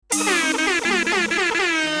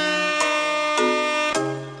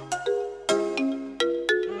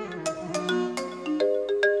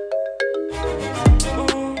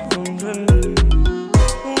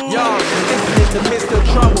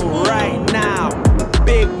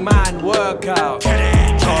work out.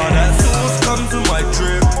 That sauce comes in my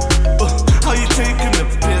drip. How you taking the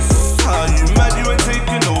piss? How you mad you ain't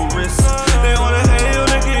taking no risks? They wanna hate on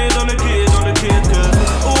the kid, on the kid, on the kid.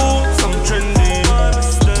 Oops, I'm trendy.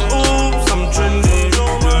 Oops, I'm trendy.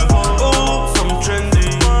 Oops, I'm trendy.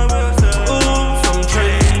 Oops, I'm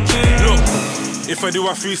trendy. Look, if I do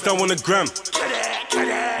a freestyle on the gram,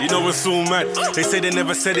 you know it's all mad. They say they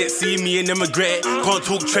never said it, see me and them regret it. Can't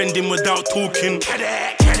talk trending without talking.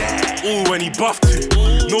 Ooh, when he buffed it.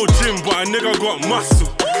 No gym, but a nigga got muscle.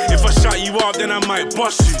 If I shut you up, then I might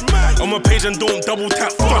bust you. On my page and don't double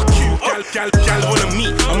tap, fuck you. Gal wanna meet,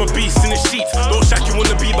 I'm a beast in the sheets. Don't shack you on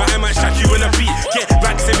the beat, but I might shack you in a beat. Get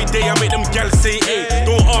racks every day, I make them gal say, hey.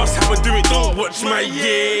 Don't ask how I do it, don't watch my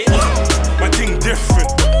yeah. My thing different.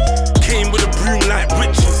 Came with a broom like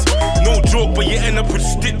witches. No joke, but you end up with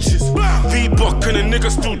stitches. V-Buck and a nigga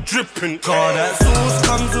still dripping. God, that sauce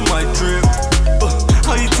comes in my drip.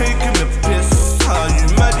 How you taking the piss? How you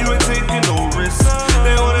mad you ain't taking no risks?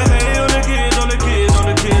 They wanna hate on the kid, on the kid, on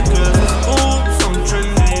the kid. Oops, I'm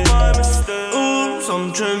trendy. Oops,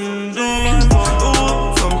 I'm trendy.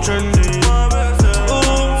 Oops, I'm trendy.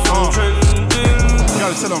 Oops, I'm trendy.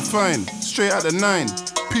 Gal said I'm fine, straight out the 9.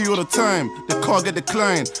 P all the time, the car get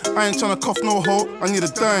declined. I ain't tryna cough no hoe, I need a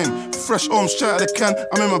dime. Fresh home straight out the can,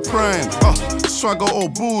 I'm in my prime. Swagger all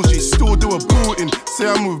bougie, still do a booting. Say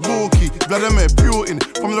I move bulky, blood I made Putin.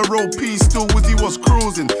 From the road P, still Wizzy was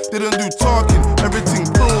cruising. Didn't do talking, everything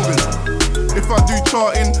proving. If I do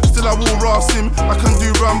charting, still I will ras him. I can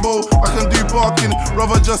do Rambo, I can do barking.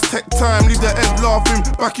 Rather just take time, leave the head laughing.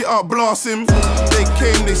 Back it up, blast him. They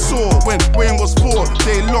came, they saw, when Wayne was 4.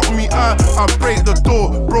 They locked me out, I break the door.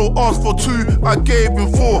 Bro asked for 2, I gave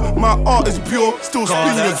him 4. My art is pure, still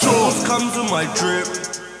spin your jaw. Comes in my drip.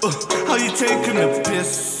 How you taking the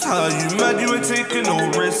piss? How you mad you ain't taking no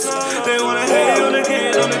risks? They wanna hate on the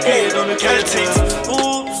kid, on the kid, on the kid.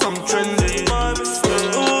 Oops, I'm trendy. Oops,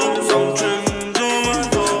 I'm trendy.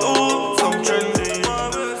 Oops, I'm trendy.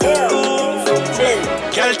 Oops, I'm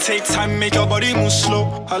trendy. Girl, take time, make your body move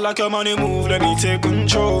slow. I like your money move, let me take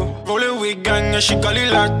control. Rollin' with gang, yeah, she got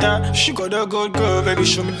it like that. She got a good girl, baby,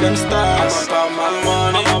 show me them stars. I'm about my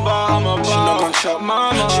money, I'm about. She not gon' chop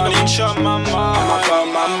my money, she not gon' chop my money. I'm about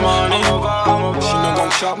my money, I'm about. She not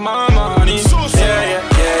gon' chop my money.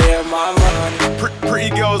 Yeah, my money. Pretty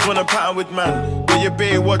girls wanna pattern with man. But your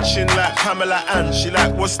bae watching like Pamela Ann. She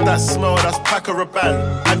like, what's that smell? That's pack or a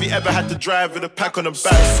band. Have you ever had to drive with a pack on the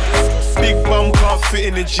back? Big bum can't fit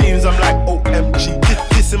in the jeans. I'm like, OMG,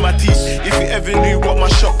 kissing my teeth. If you ever knew what my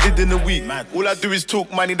shop did in a week, all I do is talk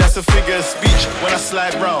money, that's a figure of speech. When I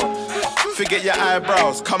slide round, forget your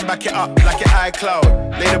eyebrows, come back it up like your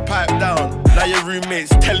iCloud. Lay the pipe down, now your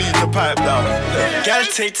roommates tell you to pipe down. Girl,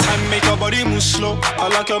 take time, make your body move slow. I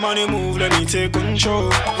like your money move, let me take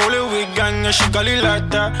control. Rollin' with gang, yeah, she got it like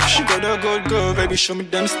that. She got a good girl, baby, show me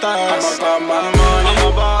them stars. I'm about my money, I'm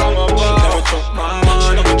about. She never chop my money,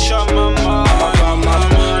 she never chop my money. I'm about my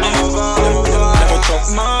money, I'm about. Never chop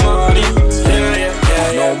my money.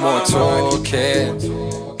 Yeah. No more talking.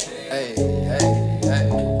 Hey.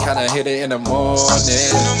 Kinda hit it in the morning.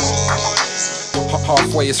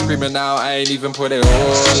 Halfway you're screaming out, I ain't even put it all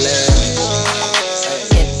in.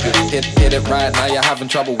 Hit it right now, you're having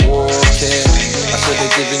trouble walking. I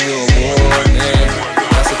should've given you a warning.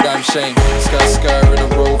 That's a damn shame. Skirt in a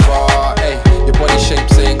rover. Ay, your body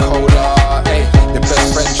shape's ain't cola. Ay, your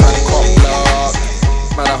best friend trying to cop block.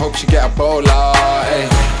 Man, I hope she get a bowler. Ay,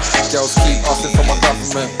 girls keep asking for my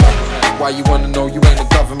government. Why you wanna know you ain't the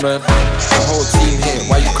government? The whole team here,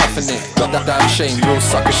 why you cuffing it? That damn shame, real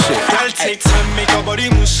sucker shit. Girl, take time, make your body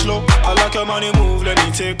move slow. I like your money move, let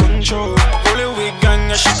me take control. Rollin' with gang,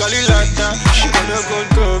 yeah, she got it like that. She got a good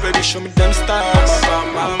girl, baby, show me them stars.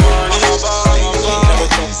 I'm about my money, I'm about. Never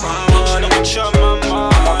chop my money, never chop my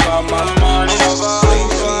money. I'm about my money, I'm about.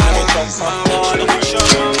 Never chop my money, never chop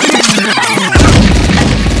my money.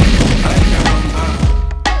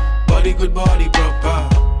 Body good, body proper.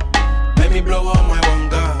 Let me blow up my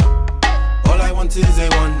wanga. All I want is a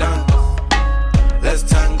one dance. Let's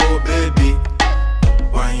tango, baby.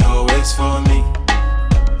 Wine your waist for me.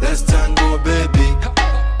 Let's tango, baby.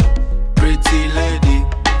 Pretty lady.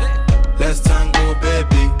 Let's tango,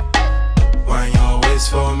 baby. Wine your waist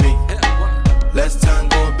for me. Let's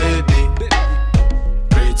tango, baby.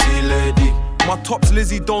 Pretty lady. My Tops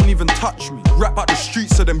Lizzie don't even touch me. Rap out the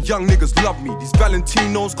streets so them young niggas love me. These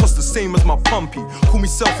Valentinos cost the same as my pumpy. Call me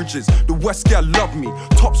Selfridges, the West girl love me.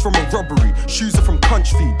 Tops from a robbery, shoes are from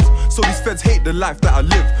Crunch Feeds. So these feds hate the life that I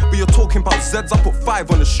live. But you're talking about Zeds, I put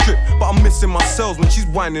 5 on the strip. But I'm missing my cells when she's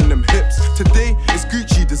whining them hips. Today, it's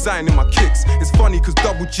Gucci designing my kicks. It's funny cause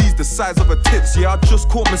double G's the size of her tits. Yeah, I just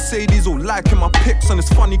caught Mercedes all liking my pics. And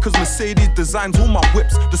it's funny cause Mercedes designs all my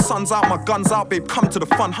whips. The sun's out, my gun's out, babe, come to the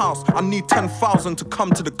fun house. I need 10,000 to come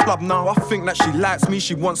to the club now. I think that she likes me,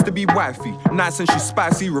 she wants to be wifey. Nice and she's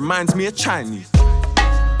spicy, reminds me of Chinese.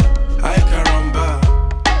 I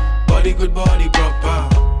caramba, body good, body proper.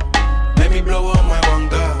 Let me blow on my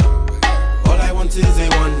wanga. All I want is a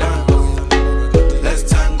one dance. Let's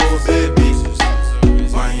tango, baby.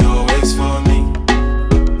 Wind your waist for me.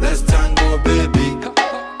 Let's tango, baby.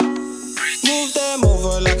 Move them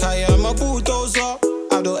over like I am a bulldozer.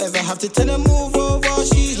 I don't ever have to tell them move over.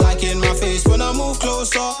 She's liking my face when I move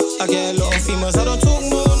closer. I get a lot of females, I don't talk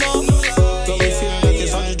more now. Got me feeling like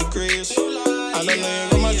it's 100 degrees. I don't know you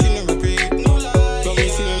got my tune and repeat. Got me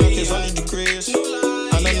feeling like it's 100 degrees. I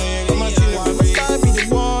don't know you got my tune and repeat. I be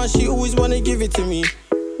the one, she always wanna give it to me.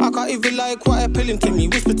 I can't even lie, quite appealing to me.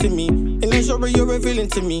 Whisper to me, in lingerie you're a villain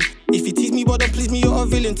to me. If you tease me but don't please me, you're a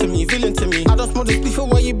villain to me, villain to me. I don't smoke this beef for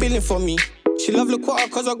what you billing for me. She love the quarter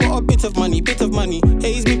cause I got a bit of money, bit of money.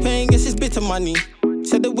 Haze me paying, guess it's bit of money.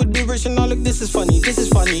 Said it would be rich and now look, this is funny, this is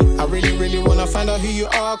funny. I really, really wanna find out who you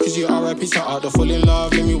are, cause you are a piece of art. Don't fall in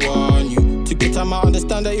love, let me warn you. To get time I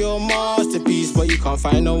understand that you're a masterpiece, but you can't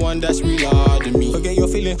find no one that's realer than me. Forget your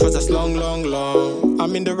feelings cause that's long, long, long.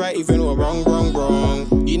 I'm in the right even when wrong, wrong,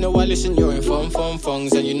 wrong. You know I listen, you're in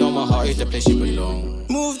fungs, and you know my heart is the place you belong.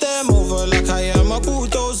 Move them over like I am a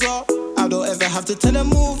bulldozer. I don't ever have to tell them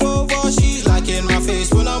move over. She's liking my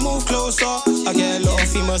face when I move closer. I get a lot of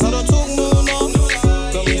females, I don't talk more no.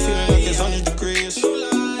 Got me feeling like it's 100 degrees.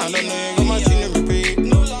 I don't know you got my tune and repeat.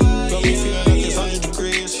 Got me feeling like it's 100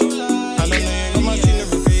 degrees. I don't know you got my tune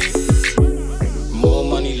and repeat. More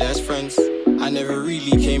money, less friends. I never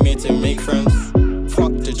really came here to make friends.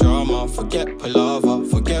 Fuck the drama, forget palaver,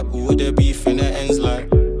 forget all the beef and the ends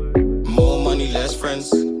like. More money, less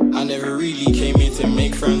friends. I never really came here to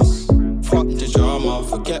make friends. Fuck the drama,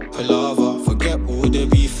 forget palaver, forget all the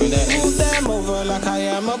beef and the ends. Move them over like I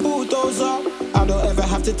am a bulldozer. I don't ever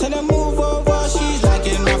have to tell them move over. She's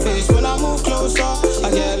liking my face when I move closer.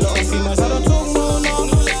 I get a lot of females, I don't talk more no.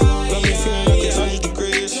 Got me feeling like it's 100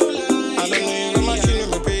 degrees. I don't know you got my tune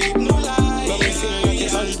and repeat. Got me feeling like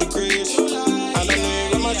it's 100 degrees. I don't know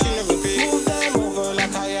you got my tune and repeat. Move them over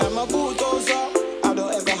like I am a bulldozer. I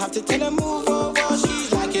don't ever have to tell them move over.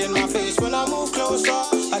 She's liking my face when I move closer.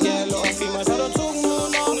 I get a lot of females, I don't talk more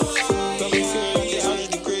no. Got me feeling like it's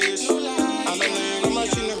 100 degrees. I don't know you got my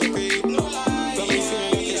tune and repeat. Got me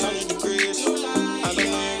feeling like it's 100 degrees. I don't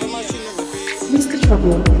know you got my tune and repeat. Mr.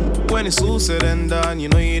 Trouble. When it's all said and done, you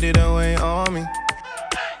know you didn't wait on me.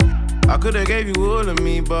 I could've gave you all of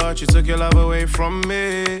me, but you took your love away from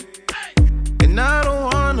me. And I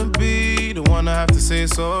don't wanna be the one to have to say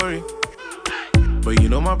sorry. But you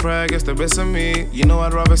know my pride gets the best of me. You know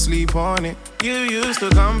I'd rather sleep on it. You used to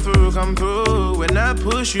come through. When I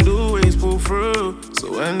push, you'd always pull through.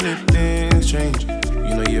 So when did things change?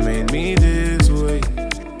 You know you made me this way.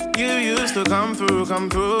 You used to come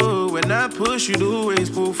through. When I push, you'd always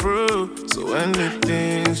pull through. So when did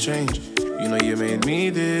things change? You know you made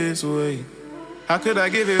me this way. How could I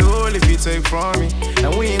give it all if you take from me?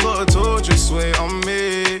 And we ain't got a torch, just wait on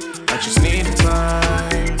me. I just need the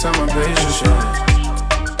time my patience shine.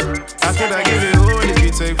 How could I give it all if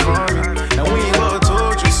you take from me? And we ain't got a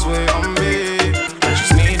torch, just wait on me. I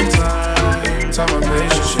just need the time my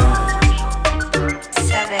patience shine.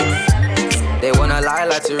 They wanna lie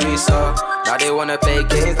like Teresa. Now they wanna play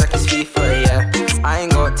games like it's FIFA, yeah. I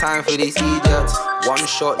ain't got time for these idiots. One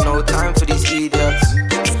shot, no time for these idiots.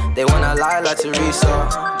 They wanna lie like Teresa.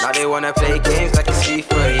 Now they wanna play games like it's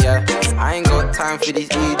FIFA, yeah. I ain't got time for these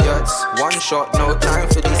idiots. One shot, no time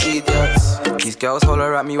for these idiots. These girls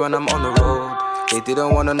holler at me when I'm on the road. They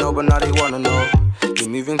didn't wanna know, but now they wanna know. You're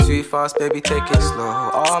moving too fast, baby, take it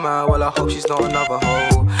slow. Oh man, well I hope she's not another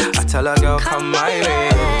hoe. I tell her, girl, come my way.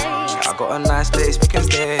 I got a nice place we can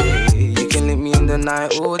stay. You can leave me in the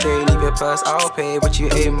night all day. Leave your purse, I'll pay, but you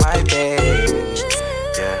ain't my babe.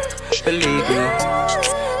 Yeah, believe me.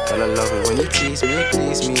 Girl, I love it when you tease me,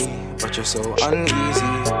 please me. But you're so uneasy.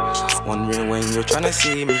 Wondering when you're trying to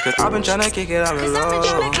see me. Cause I've been trying to kick it out alone.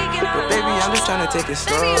 But baby, I'm just trying to take it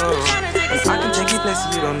slow. And I can take you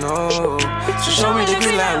places you don't know. So show me the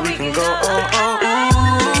green light, we can go, oh, oh,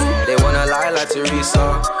 oh. They wanna lie like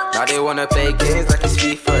Teresa. Now they wanna play games like it's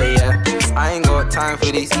FIFA, yeah. I ain't got time for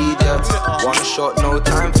these idiots. One shot, no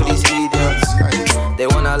time for these idiots. They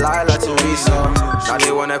wanna lie like Teresa. Now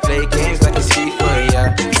they wanna play games like it's FIFA,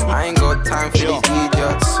 yeah. I ain't got time for these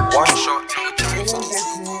idiots. One shot, no time for these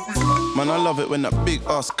idiots. Man, I love it when that big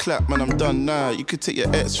ass clap. Man, I'm done now. You could take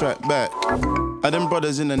your ex right back. I them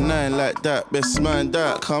brothers in the 9 like that. Best mind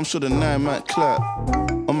that, cause I'm sure the 9 might clap.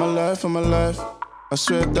 On my life, I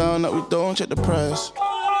swear down that we don't check the price.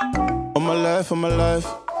 On my life,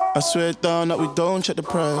 I swear down that we don't check the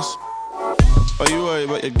price. Are you worried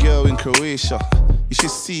about your girl in Croatia? You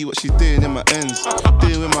should see what she's doing in my ends.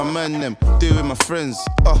 Deal with my man them, deal with my friends.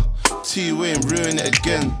 T-Way and ruin it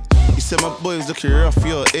again. He said my boy's looking rough,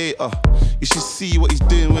 you're a hater. You should see what he's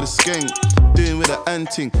doing with a skank. Doing with the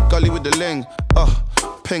anting, gully with the leng.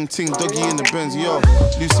 Peng ting, doggy in the Benz, yo.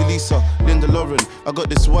 Lucy Lisa, Linda Lauren. I got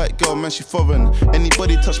this white girl, man, she foreign.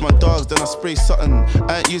 Anybody touch my dogs, then I spray something.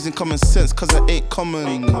 I ain't using common sense, cause I ain't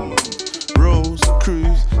common. Rose,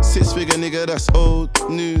 cruise, 6-figure nigga, that's old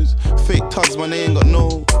news. Fake tugs, man, they ain't got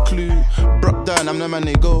no clue. Broke down, I'm the man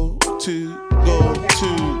they go to.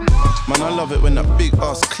 Man, I love it when that big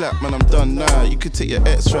ass clap. Man, I'm done now. You could take your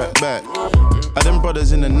ex right back. I them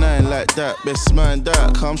brothers in the 9 like that. Best mind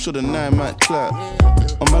that, cause I'm sure the 9 might clap.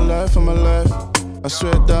 On my life, I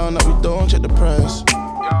swear down that we don't check the price.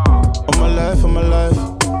 On my life,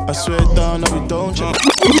 I swear down that we don't check the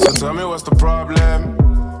price. So tell me what's the problem?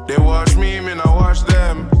 They watch me, man, I watch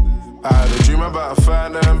them. I had a dream about a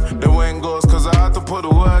phantom. They went ghost cause I had to put the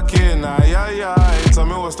work in. Tell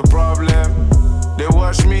me what's the problem? They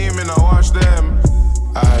watch me, man, I watch them.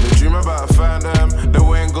 I had a dream about a phantom. They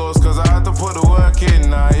went ghost cause I had to put the work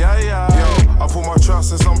in. Yo, I put my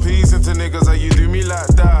trust in some peace into niggas. How you do me like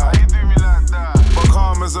that? But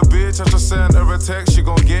calm as a bitch, I just sent her a text. She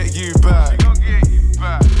gon' get you back.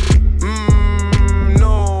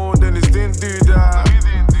 No, Dennis didn't do that.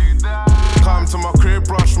 Come to my crib,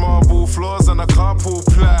 brush marble floors and a couple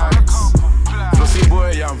plaques. Flossy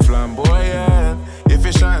boy, I'm flamboyant. If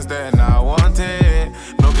it shines, then I want it.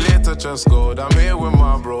 No glitter, just gold. I'm here with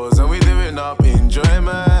my bros and we living up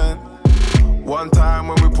enjoyment. One time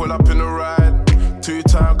when we pull up in the ride, 2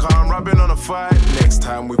 time calm rubbing on a fight. Next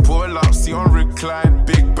time we pull up, see on recline.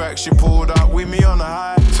 Big back, she pulled up with me on the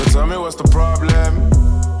high. So tell me what's the problem?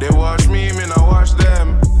 They watch me, man, I watch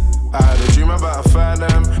them. I had a dream about a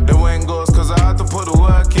phantom. They went ghost cause I had to put the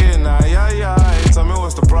work in. Tell me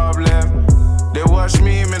what's the problem? They watch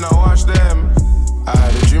me, man, I watch them. I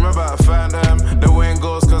had a dream about a phantom. They went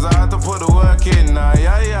ghost cause I had to put the work in.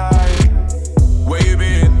 Where you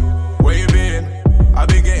been? Where you been? I've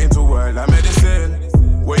been getting to work like medicine.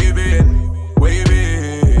 Where you been? Where you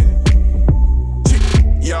been?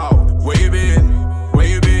 Yo, where you been? Where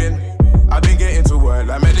you been? I've been getting to work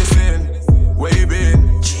like medicine. Where you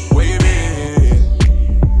been? Where you been?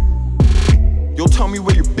 Yo, tell me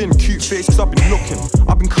where you been, cute face, cause I've been looking.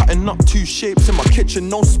 I've been cutting up 2 shapes in my kitchen,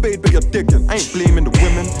 no spade, but you're digging. I ain't blaming the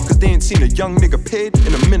women, cause they ain't seen a young nigga paid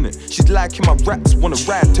in a minute. She's liking my raps, wanna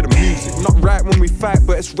ride to the music. Not right when we fight,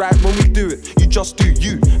 but it's right when we do it. You just do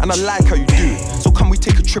you, and I like how you do it. So can we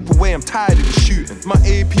take a trip away, I'm tired of the shooting. My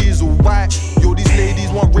AP is all white, yo, these ladies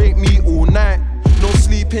want rape me all night. No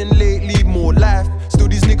sleeping lately, more life. Still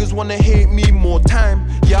these niggas wanna hate me more time.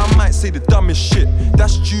 Yeah, I might say the dumbest shit.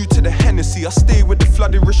 That's due to the Hennessy. I stay with the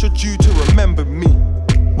flooded rich, you're due to remember me.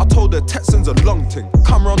 I told the Texans a long thing.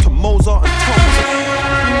 Come round to Mozart and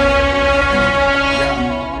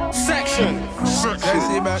Thompson. Section.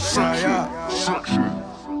 Sexy back, Section.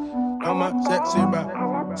 I'm a sexy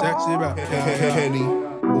back. Henny.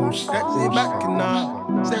 Sexy back and now.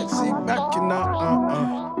 Sexy back and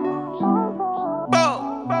now.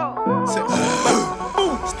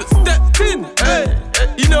 Stepped in, hey,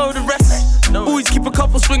 you know the rest. Always keep a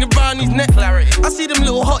couple swinging round his neck. I see them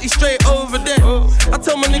little hotties straight over there. I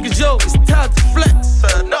tell my niggas, yo, it's time to flex.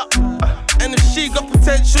 And if she got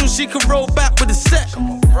potential, she can roll back with a set.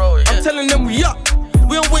 I'm telling them we up.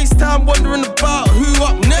 We don't waste time wondering about who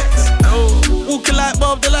up next. Walking like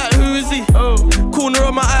Bob, they're like, who is he? Corner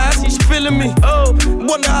of my eye, see she feeling me.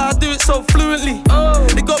 Wonder how I do it so fluently.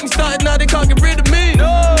 They got me started, now they can't get rid of me.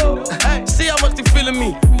 See how much they feeling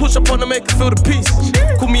me. Push up on them, make them feel the peace.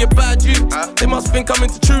 Call me a bad youth, they must think I'm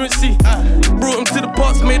into truancy. Brought them to the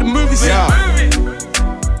parts, made a movie scene.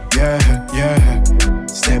 Yeah.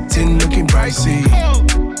 Stepped in looking pricey.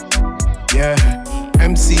 Yeah.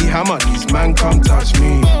 MC Hammer, these man come touch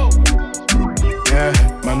me. Yeah,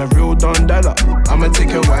 man a real Don Della. I'ma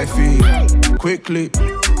take a wifey. Quickly,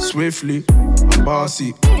 swiftly, I'm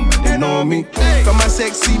bossy. They know me. Got my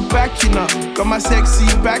sexy backing up.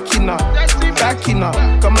 backing up.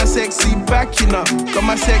 Got my sexy backing up. Got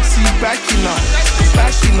my sexy backing up.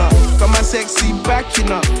 Backing up. Got my sexy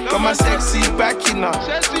backing up. Got my sexy backing up.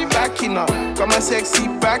 Backing up. Got my sexy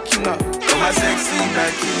backing up. Got my sexy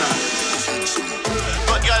backing up.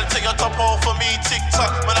 But girl, take your top off for me,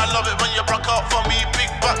 tick-tock. Man, I love it when you rock out for me,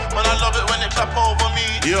 big back. Man, I love it when you clap over me.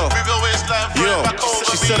 Yo. Move your waistline, throw it back over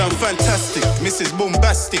She me. said I'm fantastic, Mrs.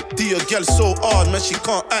 Bombastic. Do your girl so hard, man, she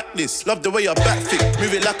can't act this. Love the way your back fit,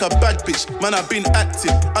 move it like a bad bitch. Man, I've been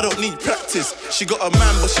active, I don't need practice. She got a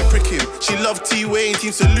man, but she prick him. She love T-Wayne,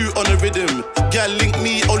 team salute on the rhythm. Gal link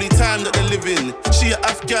me, only time that they living. She a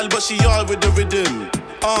Af gal, but she all with the rhythm.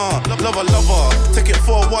 Lover, take it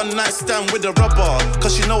for a one night stand with a rubber.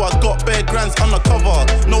 Cause she know I got bare grands undercover.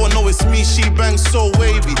 No one know it's me, she bangs so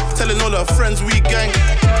wavy. Telling all her friends we gang.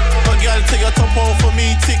 But girl, take your top off for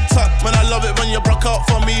me, tick-tock. Man, I love it when you broke out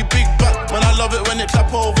for me, big back. Man, I love it when you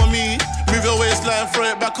clap over me. Move your waistline, throw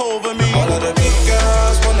it back over me. All of the big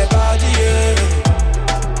girls want the body, yeah.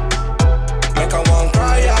 Make her one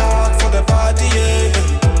cry out for the body, yeah.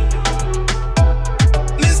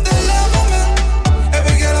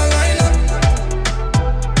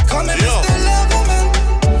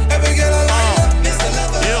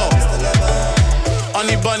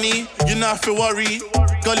 Honey bunny, you not have to worry.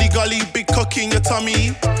 Gully gully, big cocky in your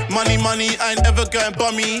tummy. Money money, I ain't ever going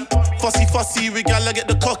bummy. Fussy fussy, we gotta get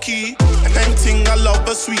the cocky. Anything I love,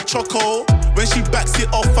 a sweet choco. When she backs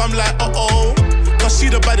it off, I'm like uh-oh. Cause she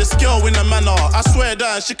the baddest girl in the manor. I swear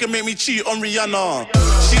that she can make me cheat on Rihanna.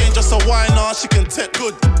 She ain't just a whiner, she can take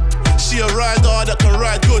good. She a rider that can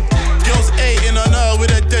ride good. Girls hating on her with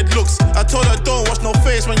her dead looks. I told her don't wash no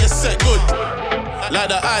face when you're set good. Like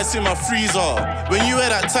the ice in my freezer. When you wear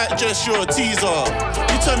that tight dress, you're a teaser.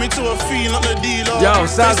 You turn me to a fiend, not the dealer. Yo,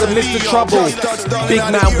 sounds of Mr. Trouble. Big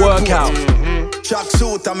man workout. Track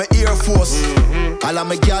suit, I'm an Air Force. All of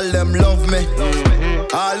my gal, them love me.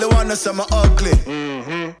 All the wanna say me ugly.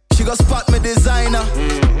 She gon' spot me designer.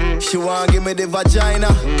 She wanna give me the vagina.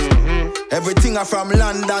 Everything I from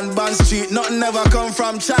London, Bond Street. Nothing ever come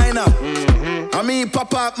from China. I mean,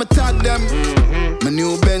 pop up, me tag them. My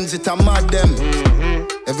new Benz, it a mad them.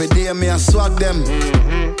 Every day me a swag them.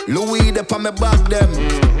 Louis, they on me back them.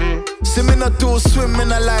 See me not too swim, me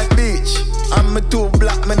not like beach. And me too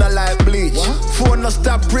black, me not like bleach. Phone no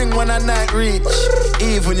stop ring when I night reach.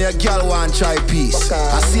 Even your girl want try peace.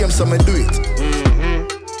 I see him, so me do it.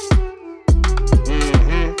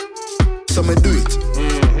 So me do it.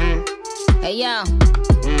 Hey yo,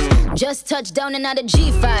 just touched down and out of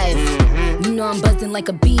G5. You know I'm buzzing like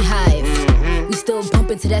a beehive. We still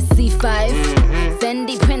bumping to that C5.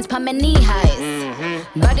 Fendi prints pa my knee highs.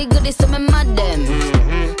 Body good is some mad them.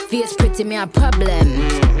 Fierce pretty me a problem.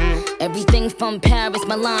 Everything from Paris,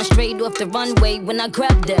 Milan, straight off the runway when I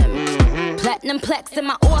grab them. Platinum plaques in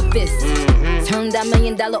my office. Turn that $1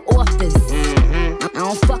 million office. I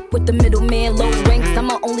don't fuck with the middleman, low ranks.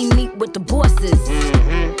 I'ma only meet with the bosses.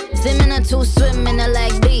 Swimming or two swimming, I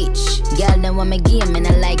like beach. Girl, that want me game and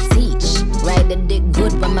I like teach. Ride the dick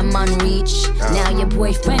good when my man reach. Now your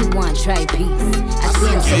boyfriend want try peace. I see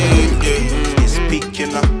him so It's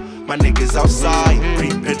peeking up. My niggas outside,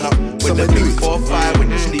 creeping up. With the big 4-5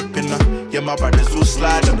 when you sleeping up. Yeah, my brothers who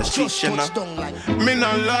slide on the street, you know. Me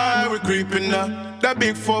not lie, we creeping up. That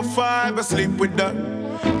big 4-5, I sleep with that.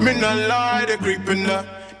 Me not lie, they creeping up.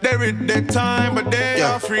 They read their time, but they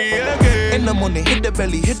are free again. In the morning, hit the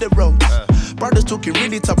belly, hit the road. Brothers talking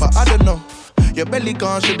really tough, but I don't know. Your belly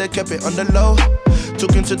gone, should've kept it on the low.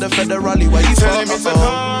 Took him to the federally, why you telling me to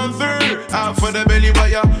come through? Out for the belly, but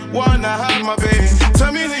you wanna have my baby.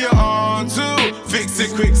 Tell me who you're on to. Fix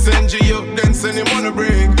it quick, send G up, then send him on a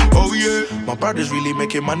break. Oh yeah. My brother's really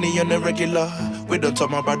making money on the regular. We don't talk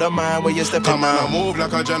my brother man where you stepping. Come on, I move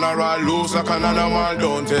like a general, loose like an animal.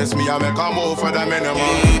 Don't test me, I make a move for the minimum.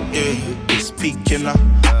 Yeah, it's peeking up.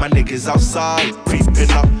 My niggas outside,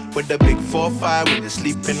 creeping up. With the big 4-5 when you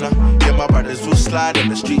sleeping up. Yeah, my brothers who slide on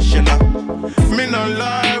the street, you know. Me not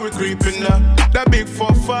lie, we creeping up. That big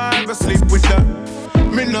 4-5, I sleep with that.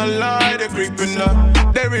 Me not lie, they creeping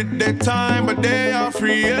up. They read their time, but they are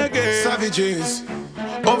free again. Savages,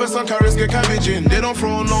 over some carrots get cabbaging. They don't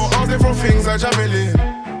throw no arms, they throw things like javelin.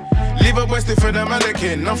 Leave a Westie for the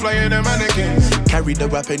mannequin, I'm flying the mannequins. Carry the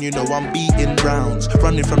rap and you know I'm beating rounds.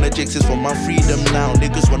 Running from the jakes is for my freedom now.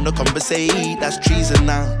 Niggas wanna conversate, that's treason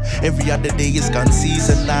now. Every other day is gun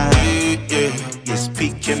season now. Yeah, it's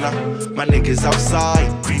peeking up. My niggas outside,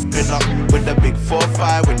 creeping up. With the big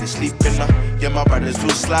 4-5 when you're sleeping up. Yeah, my brothers will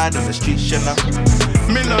slide on the streets, you know.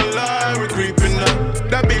 Me not lie, we creeping up.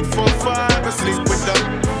 That big 4-5, I sleep with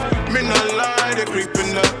them. Me not lie, they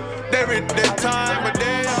creeping up. They read their time, but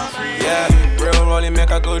they are free. Yeah, real rollie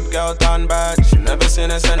make a good girl turn bad. She never seen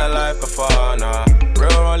this in her life before, nah.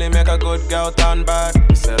 Real rollie make a good girl turn bad.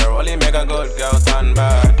 I said a rollie make a good girl turn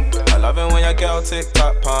bad. I love it when your girl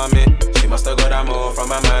tick-tock on me. She must've got that move from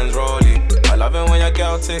my man's rollie. I love it when your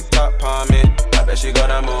girl tick-tock on me. I bet she got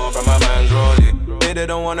that move from my man's rollie. They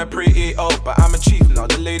don't wanna pre-EO, but I'm a chief now.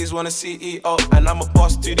 The ladies wanna CEO, and I'm a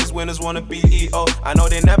boss too. These winners wanna be EO. I know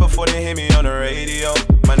they never thought they hear me on the radio.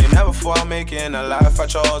 Man, they never thought I'm making a life I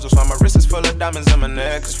chose. That's why my wrist is full of diamonds and my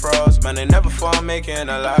neck is froze. Man, they never thought I'm making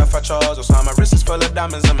a life I chose. That's why my wrist is full of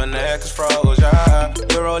diamonds and my neck is froze. Yeah,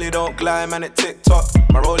 your rollie don't glide, man, it tick-tock.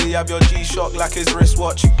 My rollie have your G-Shock like his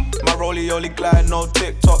wristwatch. My rollie only glide, no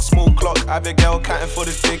tick-tock. Small clock, Abigail counting for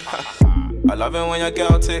the dick. I love it when your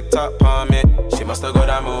girl tick-tock on me. She must've got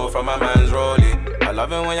that move from my man's rollie. I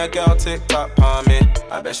love it when your girl tick-tock on me.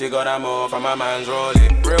 I bet she got that move from my man's rollie.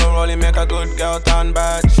 Real rollie make a good girl turn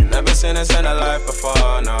bad. She never seen this in her life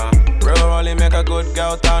before, nah. Real rollie make a good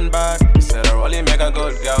girl turn bad. He said a rollie make a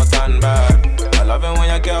good girl turn bad. I love it when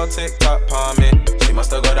your girl tick-tock on me. She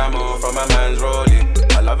must've got that move from my man's rollie.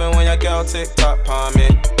 I love it when your girl tick-tock on me.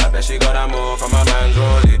 I bet she got that move from my man's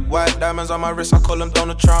rollie. White diamonds on my wrist, I call them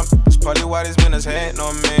Donald Trump. It's probably why these winners hating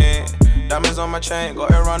on me. Diamonds on my chain,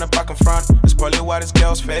 got it around the back and front. It's probably why this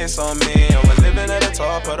girl's face on me. And we're living at the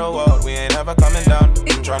top of the world, we ain't ever coming down.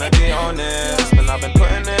 I'm tryna be honest, and I've been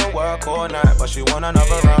putting in work all night, but she want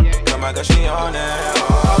another round. Come on, girl, she on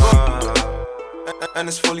it. And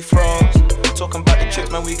it's fully froze. Talking about the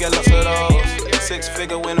chicks, man, we get lots of those.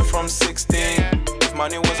 6-figure winner from 16. If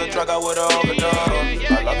money was a drug, I would've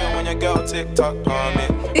overdosed. I love it when your girl tick-tock on me.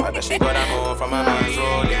 I bet she got that move from my man's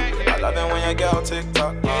rollie. I love it when your girl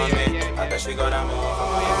tick-tock on me. I bet she got that move from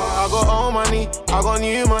my man's. I got old money, I got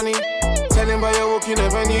new money. Telling by your walk you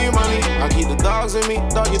never knew money. I keep the dogs in me,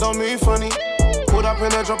 dog you don't move funny. Pulled up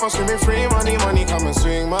in a drop, I'm screaming free money. Money come and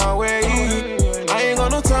swing my way. I ain't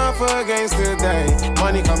got no time for games today.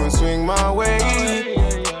 Money come and swing my way.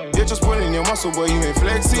 You're just pulling your muscle, boy, you ain't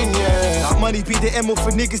flexing, yeah. That money be the MO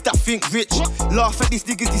for niggas that think rich. Laugh at these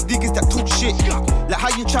niggas that talk shit. Like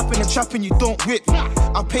how you trapping and trapping, you don't whip.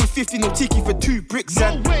 I pay 50, no tiki for 2 bricks.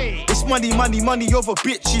 And it's money over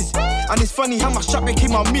bitches. And it's funny how my strap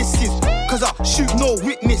became my missus. Cause I shoot no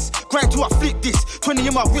witness. Grind till I flick this. 20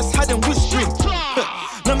 in my wrist, had them whispering.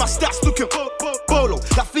 Now my stats looking bolo.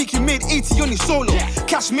 That fake you made 80 on his solo.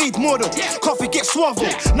 Cash made more though, can't forget Suavo.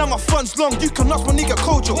 Now my funds long, you can ask my nigga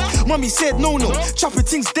Kojo. Mommy said no, chopping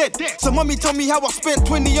things dead. So mommy tell me how I spent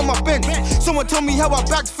 20 on my Benz. Someone tell me how I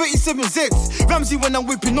bagged 37 Zs. Ramsey when I'm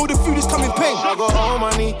whipping, know the food is coming pain. I got old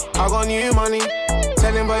money, I got new money.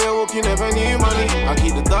 Telling by your walk you never knew money. I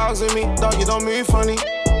keep the dogs in me, dog you don't move funny.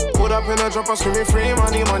 Pulled up in a drop, I'm screaming free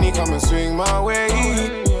money. Money come and swing my way.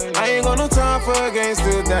 I ain't got no time for games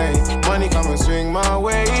today. Money come and swing my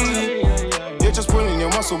way. You're just pulling your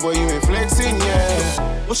muscle, boy, you ain't flexing,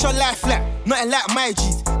 yeah. What's your life like? Nothing like my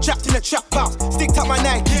G's. Trapped in a trap house, sticked up my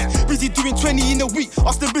Nikes. Busy doing 20 in a week,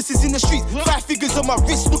 ask the business in the street. 5 figures on my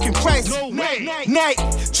wrist, looking pricey. Night,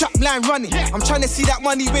 trap line running. I'm trying to see that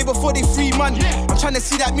money way before they free money. I'm trying to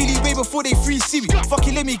see that milli way before they free Siri.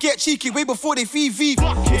 Fucking let me get cheeky way before they free V.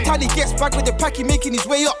 If Tiny gets back with the pack, he making his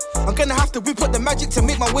way up. I'm gonna have to whip up the magic to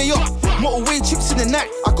make my way up. Motorway trips in the night,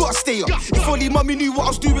 I gotta stay up. If only mommy knew what I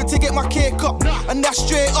was doing to get my cake up. And that's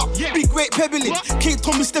straight up, big weight pebbling. Kate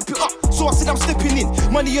told me step it up, so I said I'm stepping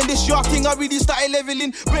in. Money on this yard thing, I really started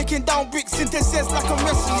leveling. Breaking down bricks into sets like I'm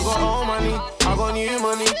wrestling. I got old money, I got new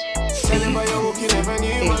money. Telling by your walk you never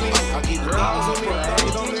knew money. I keep the dogs on me,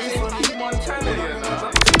 you don't lose money.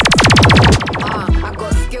 I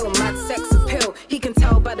got skill, mad sex appeal. He can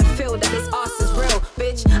tell by the feel that this ass is real.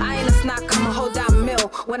 Bitch, I ain't a snack, I'm a whole damn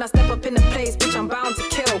meal. When I step up in the place, bitch, I'm bound to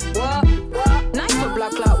kill. What? Nice for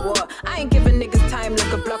block like what? I ain't giving niggas time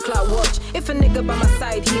like a block clock watch. If a nigga by my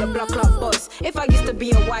side, he a block clock boss. If I used to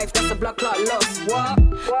be a wife, that's a block clock loss. What?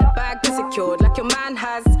 The bag is secured like your man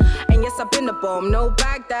has. And yes, I've been a bomb, no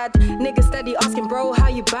Baghdad. Niggas steady asking, bro, how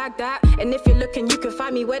you bag that? And if you're looking, you can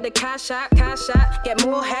find me where the cash at. Get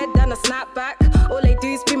more head than a snapback. All they do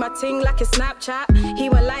is be my ting like a Snapchat. He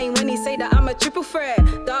was lying when he say that I'm a triple threat.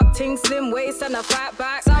 Dark ting, slim waist and a fat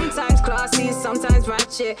back. Sometimes classy, sometimes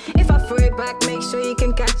ratchet. If I throw it back, make sure you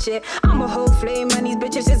can catch it. I'm a whole flame and these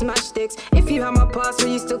bitches is matchsticks. If you have my password,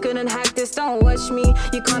 you still couldn't hack this. Don't watch me,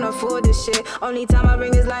 you can't afford this shit. Only time I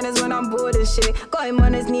ring his line is when I'm bored and shit. Got him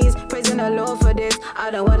on his knees, praising the Lord for this.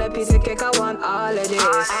 I don't want a piece of cake, I want all of this.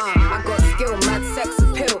 I got skill, mad sex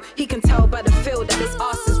appeal. He can tell by the feel that this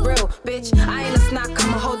ass is real. Bitch, I ain't a snack,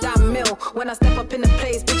 I'm a whole damn meal. When I step up in the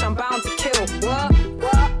place, bitch, I'm bound to kill.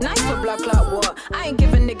 What? Nice for block clock what? I ain't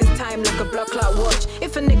giving niggas time like a block clock watch.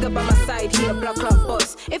 If a nigga by my side, he a block clock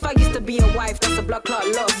boss. If I used to be a wife, that's a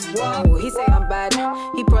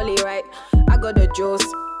bad. He probably right. I got the juice.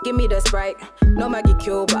 Give me the Sprite. No Maggie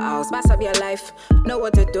Q, but I'll spice up your life. Know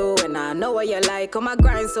what to do and I know what you like. On my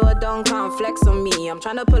grind so I don't can't flex on me. I'm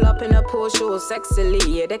tryna pull up in a pool shoe sexily.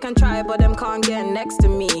 Yeah, they can try but them can't get next to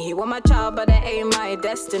me. He want my child but that ain't my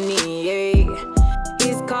destiny. Yeah.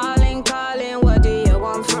 He's calling, what do you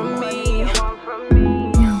want from me?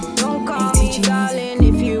 Don't call me darling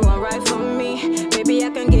if you want right from me. Maybe I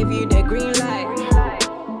can give you the green light.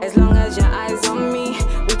 As long as your eyes on me,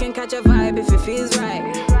 we can catch a vibe if it feels right.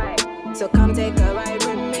 So come take a ride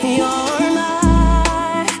with me. You're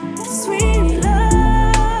my sweet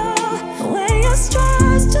love. When you're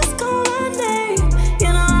stressed, just call my name.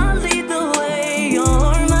 You know I'll lead the way.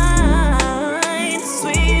 You're mine,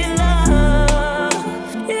 sweet love.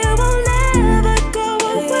 You will never go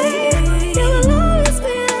away. You will always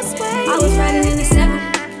be this way. I was riding in the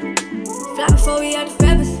 7, fly before we had the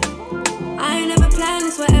feathers. I ain't never planned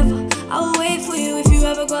this forever. I will wait for you if you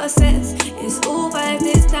ever got a sense. It's all vibe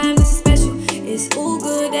this time, this is special. It's all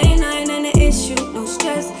good, ain't nothing an issue. No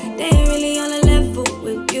stress, they ain't really on a level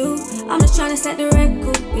with you. I'm just tryna set the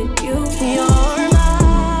record with you. You're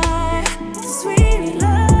my sweet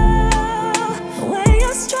love. When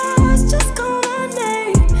you're stressed, just call my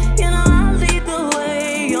name. You know I'll lead the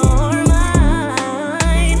way. You're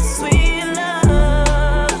mine, sweet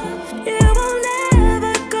love. You will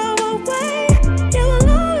never go away. You will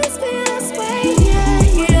always be this way.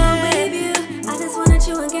 Yeah. With you, I just wanna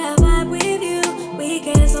chill and get a vibe with you.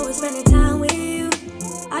 Weekends always spending time with you.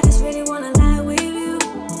 I just really wanna lie with you.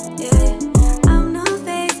 Yeah, I'm no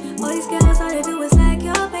face. All these girls, all they do is like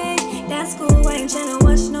your face. That's cool, I ain't tryna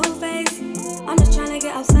watch no face. I'm just tryna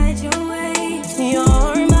get outside your way.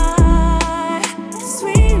 You're my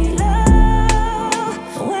sweet love.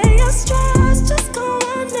 When you're stressed, just call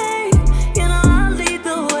my name. You know I'll lead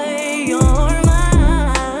the way. You're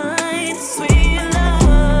mine, sweet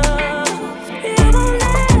love. You will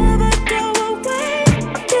never go away.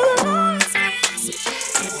 You will always be.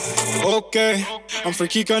 Okay, I'm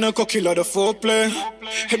freaky, kinda cocky, lot of foreplay.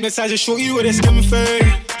 Hypnotize a shorty with a skin fade.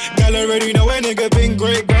 Girl already know a nigga been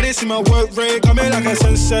great. Got this in my work rate, coming like a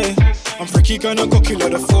sensei. I'm freaky, kinda cocky,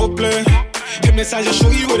 lot of foreplay. Hypnotize a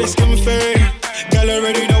shorty with a skin fade. Girl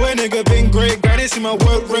already know a nigga been great. Got this in my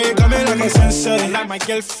work rate, coming like a sensei. I like my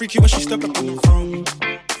girl freaky when she step up in the room.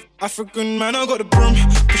 African man, I got the broom.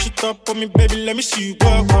 Push it up on me, baby, let me see you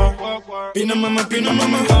walk. Been a mama,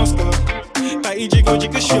 house girl. That EJ go,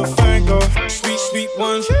 jigga, she a fine girl. Sweet, sweet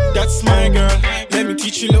ones, that's my girl. Let me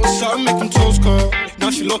teach you a little something, make them toes curl.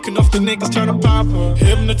 Now she looking off the niggas tryna pop her.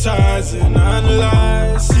 Hypnotize and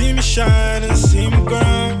analyze. See me shine and see me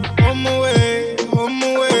grind. On my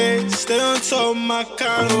way, stay on top of my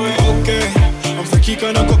kind of way. Okay, I'm freaky,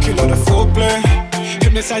 kinda cocky, lot of foreplay.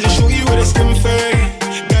 Hypnotize and show you with a skin fade.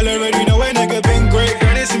 Girl already know a nigga been great.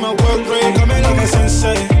 Got this in my work rate, coming like a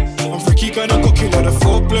sensei. I'm freaky, kinda cocky, lot of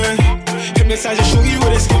foreplay. Hypnotize and show you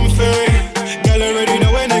with a skin fade. Girl already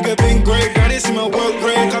know a nigga been great. Got this in my work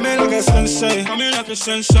rate, coming like a sensei. Coming like a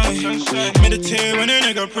sensei. Meditate when a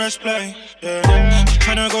nigga press play. Yeah, she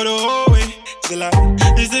tryna go the whole way. C'est là,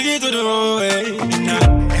 je sais to the whole way.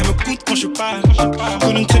 Elle m'écoute quand je parle.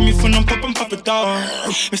 Couldn't tell me from pop it down.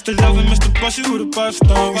 Mr. Lover, Mr. Bossy, who the bus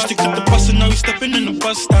down. Used to cut the bus and now you stepping in the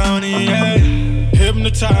bus down. Yeah,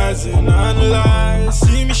 hypnotize and analyze.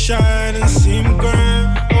 See me shine and see me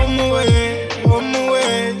grind. On my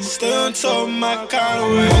way, stay on top of my kind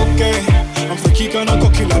of way. Okay, I'm freaky, kinda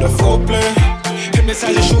cocky, lot of foreplay.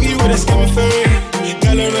 Hypnotize and show you with a skin fade.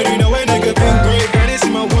 Girl already know a nigga been great. Got this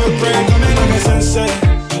in my work rate, coming like a sensei.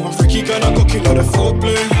 I'm freaky, kinda cocky, lot of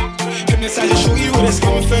foreplay. Hypnotize and show you with a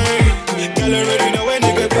skin fade. Girl already know a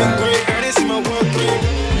nigga been great. Got this in my work rate.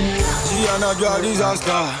 She a natural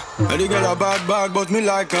disaster. Every girl a bad, but me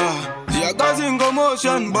like her. She a causing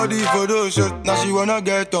commotion, body for those shots. Now she wanna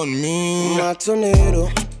get on me. My tornado,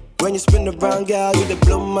 when you spin around, girl, you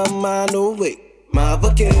blow my mind away. My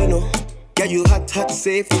volcano, yeah, you hot,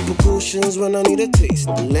 safety precautions when I need a taste.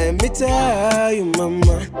 Let me tell you,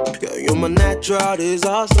 mama, girl, you're my natural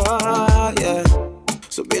disaster, yeah.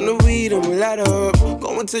 So bring the weed and we light up.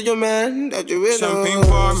 Go and tell your man that you're in. Champagne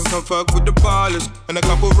warm, come fuck with the ballers and a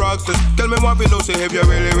couple rocksters. Tell me what we know, say if you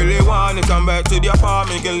really want it. Come back to the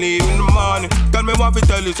apartment, you can leave in the morning. Tell me what we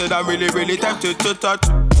tell you, said I'm really tempted to touch.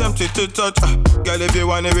 Girl, if you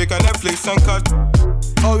want it, we can Netflix and cut.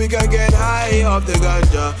 Or we can get high off the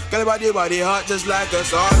ganja. Girl, body hot just like a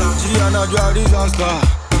sauna. She a natural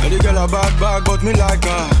disaster. And the girl a bad, but me like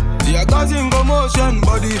her. She a causing commotion,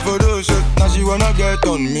 body for those shots. Now she wanna get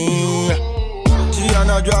on me. She a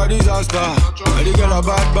natural disaster. And the girl a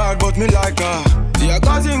bad, but me like her. See her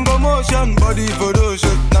causing commotion, body for those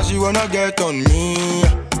shit. Now she wanna get on me.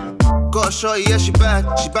 Got a shorty, yeah, she bad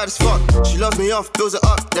as fuck. She loves me off, blows it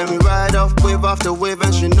up, then we ride off, wave after wave,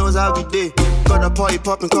 and she knows how we do. Got the party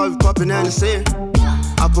poppin', call we poppin' and the same.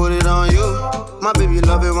 I put it on you, my baby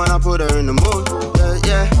love it when I put her in the mood.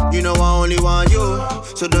 Yeah, yeah, you know I only want you,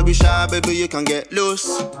 so don't be shy, baby, you can get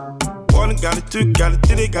loose. One got it, two got it,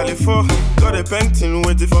 three got it, four. Got a painting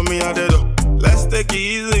waiting for me at the door. Let's take it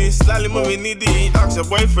easy, slightly moving needy. Ask your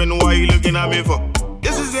boyfriend why you looking at me for.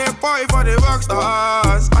 This is a party for the rock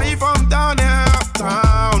stars. Are you from down there,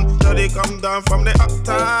 uptown? So they come down from the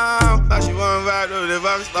uptown. Now she want vibe to the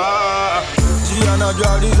rock star. She a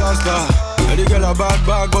natural disaster. Yeah, the girl a bad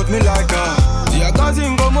bag, but me like her. She a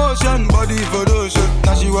causing commotion, body for those shit.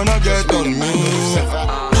 Now she wanna get on me.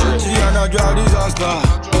 She a natural disaster.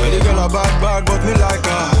 Yeah, the girl a bad bag, but me like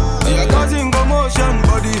her. She a causing commotion,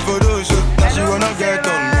 body for those shit. Now she wanna get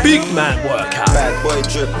on me. Big man workout. Bad boy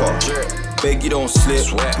dripper. Beg you don't slip.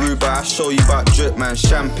 Ruba, I show you about drip, man.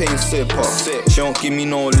 Champagne sipper. She don't give me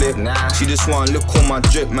no lip. She just want look on my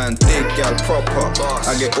drip, man. Dig gal proper.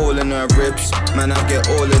 I get all in her ribs, man. I get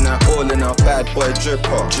all in her. Bad boy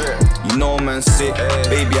dripper. You know, man, sick.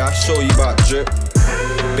 Baby, I show you about drip.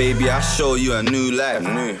 Baby, I show you a new life.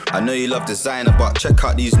 I know you love designer, but check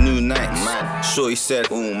out these new nights. Shorty said,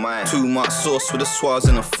 ooh, man. Too much sauce with the swaz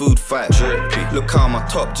in a food fight. Look how my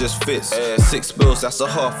top just fits. 6 bills, that's a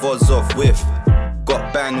half odds off with.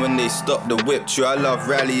 Got banged when they stopped the whip. True, I love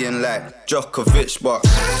rallying like Djokovic, but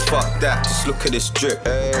fuck that, just look at this drip.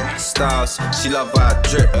 Styles, she love how I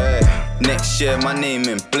drip. Next year, my name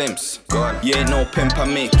in blimps. You ain't no pimp, I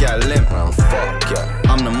make ya limp. Fuck yeah.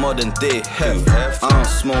 I'm the modern day hef. I don't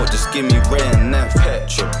smoke, just give me Ray and Neff.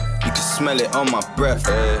 You can smell it on my breath.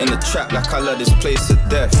 In the trap like I love this place to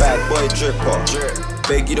death. Bad boy dripper.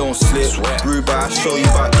 Beg you don't slip. Ruba, I show you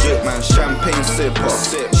about drip, man. Champagne sipper.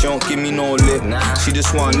 She don't give me no lip. She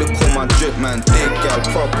just want look on my drip, man. Dig gal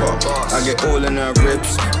proper. I get all in her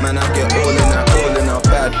ribs, man. I get all in her.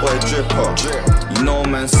 Bad boy dripper. You know,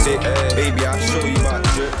 man, sick. Baby, I show you about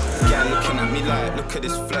drip. Gal looking at me like, look at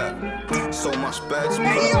this flat. So much birds.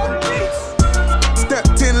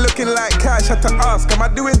 Stepped in looking like cash, had to ask, am I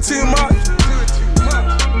doing too much?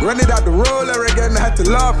 Running out the roller again, I had to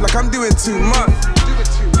laugh like I'm doing too much.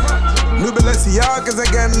 New Balenciagas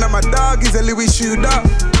again, now my doggies a Louis shoed up.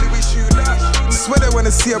 Swear they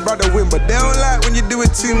wanna see a brother win, but they don't like when you do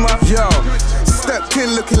it too much. Yo, stepped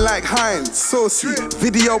in looking like Heinz, saucy.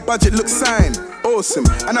 Video budget looks signed, awesome.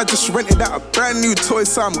 And I just rented out a brand new toy,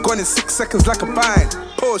 so I'm gone in 6 seconds like a vine.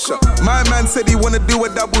 Porsche, my man said he wanna do a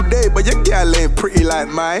double day, but your gal ain't pretty like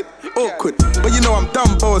mine. Awkward, but you know I'm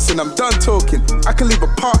done bossing, I'm done talking. I can leave a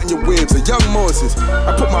part in your waves, a young Moses.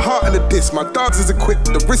 I put my heart in the disc, my dogs is equipped.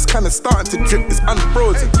 The wrist kinda starting to drip, it's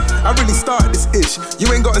unfrozen. I really started this ish.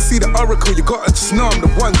 You ain't gotta see the oracle, you gotta just know I'm the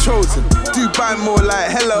one chosen. Dubai more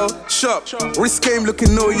like hello, shop. Wrist game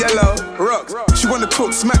looking no yellow, rocks. She wanna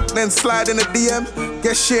talk smack, then slide in a DM.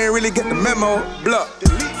 Guess she ain't really get the memo, block.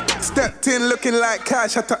 Stepped in looking like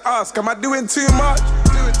cash, had to ask, am I doing too much?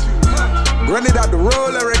 Running out the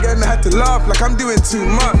roller again, I had to laugh like I'm doing too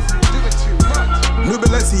much. New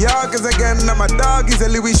Balenciagas again, now my doggies a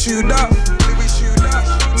Louis shoed up.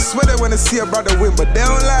 Swear they wanna see a brother win, but they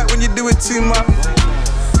don't like when you do it too much.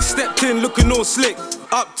 Stepped in looking all slick.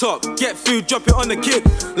 Up top, get food, drop it on the kid.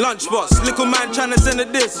 Lunchbox, little man tryna send a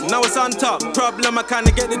diss. Now it's on top. Problem, I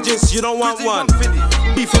kinda get the gist. You don't want one.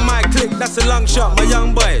 Beef for my click, that's a long shot. My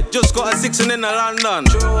young boy just got a 6 and in London.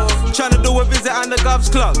 Tryna do a visit on the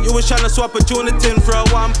Govs Club. You was tryna swap a tuna tin for a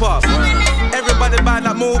one pop. Everybody buy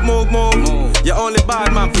that move. You're only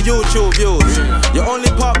bad man for YouTube views. You only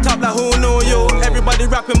popped up like who knew you. Everybody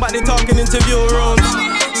rapping but they talking interview rooms.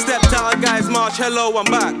 Stepped out, guys, march, hello, I'm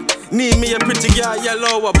back. Need me a pretty girl,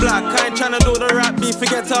 yellow or black. I ain't tryna do the rap beat,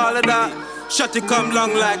 forget all of that. Shut it come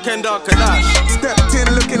long like Kendall Kadash. Stepped in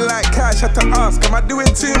looking like cash, had to ask, am I doing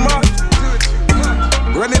too much?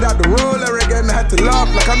 Running out the roller again, I had to laugh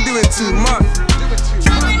like I'm doing too much.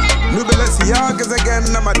 New Balenciagas again,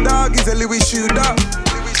 now my doggies a Louis shoed up.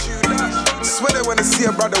 Swear they wanna see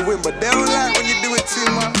a brother win, but they don't like when you do it too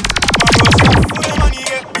much. Full of money,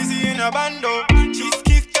 get busy in a bando. Cheese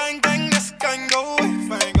keep gang, this can go.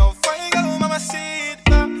 Fine go, mama see it.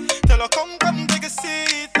 Tell her come take a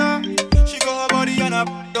seat. She got her body on a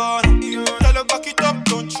door. Tell her back it up,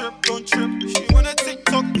 don't trip. She wanna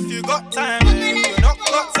TikTok if you got time. If you not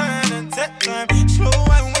got time, then take time. Slow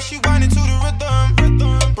and when she whine into the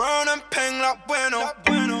rhythm. Brown and peng like bueno.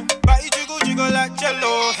 Body jiggle like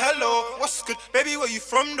jello. Hello, what's good? Baby, where you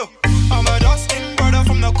from though? I'm a dark-skinned brother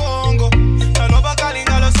from the Congo. Tell her back calling,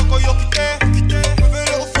 tell her soko yokite. With a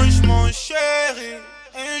little Frenchman. chérie.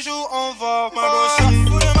 Un jour on va m'abrocher.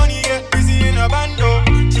 For the money get busy in a bando.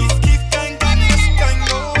 Chief keep gang gang, let's gang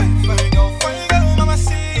go. Fine girl,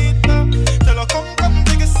 mamacita. Tell her come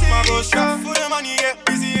take a seat. M'abrocher. For the money get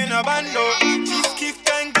busy in a bando. Chief keep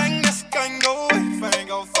gang gang, let's gang go. Fine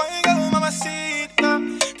girl, mamacita.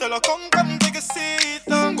 Tell her come take a seat.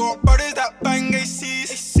 Got brothers that bang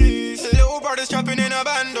ACs. Little brothers trapping in a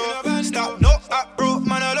bando. Stop, no, I broke,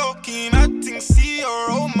 man, I low key. Mad thing, see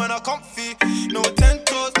your old man, I comfy. No 10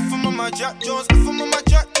 toes, if I'm on my Jack Jones. If I'm on my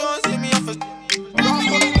Jack Jones, hit me off a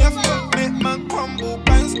left foot, make man crumble.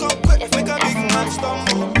 Bangs come quick, make a big man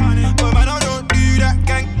stumble. But man, I don't do that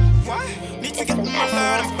gang. Why? Need to get my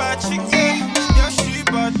line of bad chicks, yeah. Yeah, she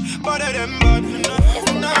bad, better than bad.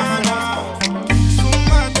 Nah. It's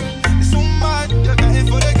so mad. You got it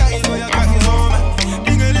for the guys, but you got it for me.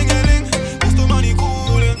 Ding-a-ling-a-ling, it's the money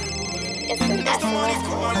coolin'. It's the money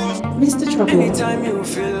coolin'. Mr. Trouble. Anytime you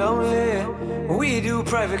feel lonely, we do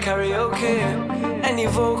private karaoke. Any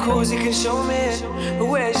vocals you can show me.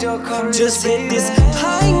 Where's your courage? Just hit this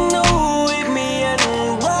high note with me and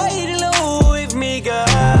ride low with me, girl.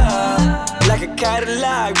 Like a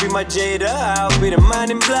Cadillac, be my Jada, I'll be the man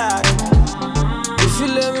in black. If you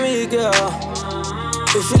let me, girl.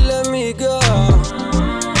 If you let me, girl.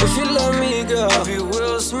 If you let me, girl. I'll be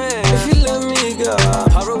Will Smith. If you let me, girl.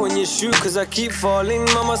 Power when you shoot, cause I keep falling.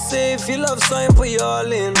 Mama say if you love something, put you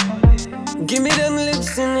all in. Give me them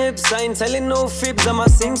lips and hips, I ain't telling no fibs. I'ma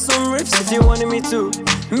sing some riffs if you wanted me to.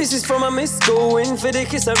 Misses from a miss, going for the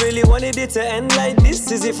kiss. I really wanted it to end like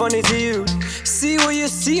this. Is it funny to you? See what you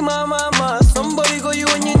see, my mama. Somebody got you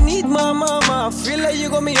when you need my mama. Feel like you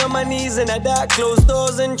got me on my knees in a dark, closed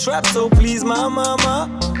doors and traps. So please, my mama,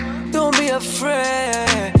 don't be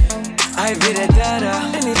afraid. I be the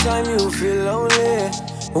dada. Anytime you feel lonely,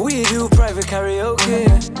 we do private karaoke.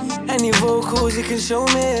 Any vocals you can show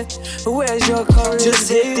me. Where's your courage? Just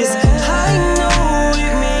hit this high note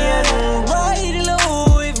with me and ride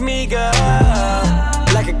low with me, girl.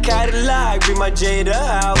 Like a Cadillac, be my Jada,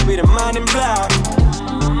 I'll be the man in black.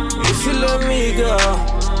 If you love me, girl.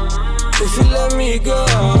 If you love me, girl.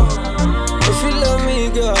 If you love me,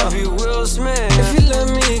 girl. I'll be Will Smith. If you love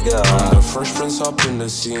me, girl. I'm the fresh prince up in the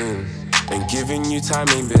scene. And giving you time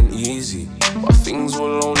ain't been easy, but things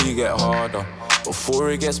will only get harder before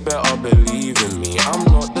it gets better, believe in me. I'm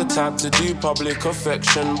not the type to do public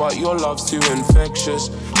affection, but your love's too infectious.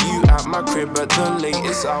 You at my crib at the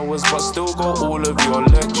latest hours, but still got all of your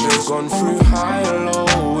lectures. Gone through high and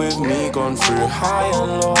low with me, gone through high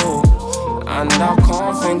and low. And I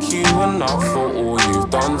can't thank you enough for all you've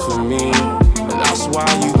done for me. And that's why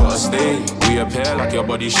you gotta stay. We appear like your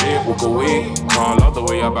body shape, walk away. Can't love the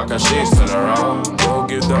way your back and shakes, turn around. Go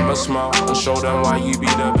give them a smile and show them why you be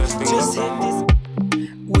the best thing about.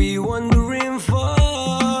 We wondering for,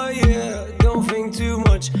 yeah. Don't think too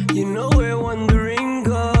much, you know we're wondering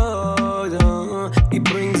God. It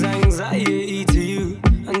brings anxiety to you,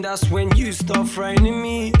 and that's when you start frightening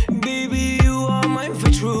me. Baby, you are mine for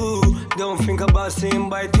true. Don't think about saying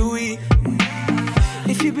bye to we.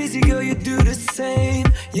 If you're busy, girl, you do the same.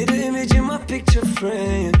 You're the image in my picture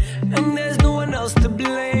frame, and there's no one else to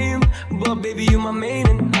blame. But baby, you're my main,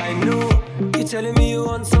 and I know you're telling me you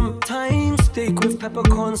want some time. Steak with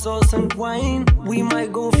peppercorn sauce and wine. We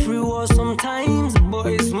might go through war sometimes, but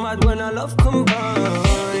it's mad when our love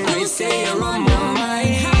combines. You say you're on my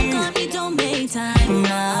mind. How come you don't make time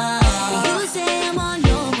now? You say I'm on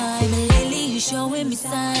your mind, but lately you're showing me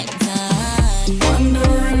signs.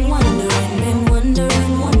 Wondering, been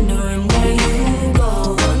wondering where you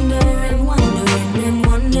go. Wondering, been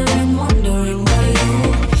wondering where you.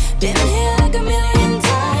 Been here like a million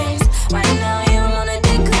times. Right now you're on a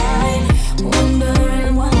decline.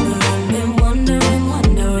 Wondering, been wondering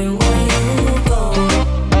where you go.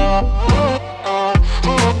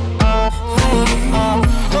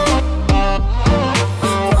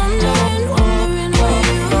 Wondering where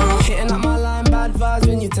you. Hitting up my line, bad vibes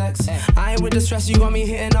when you text. I ain't with the stress, you got me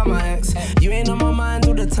hitting up my ex. You ain't on my mind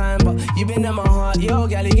all the time, but you been in my heart. Yo,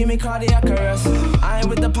 gal, you give me cardiac arrest. I ain't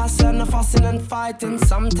with the passing, the fussing and fighting.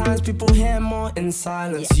 Sometimes people hear more in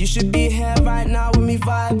silence. You should be here right now with me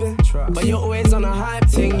vibing, but you're always on a hype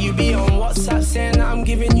thing. You be on WhatsApp saying that I'm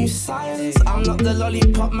giving you silence. I'm not the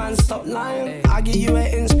lollipop man, stop lying. I give you an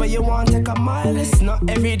inch, but you want to take a mile. It's not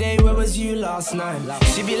every day, where was you last night?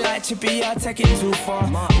 She be like, Chippy, yeah, I take it too far.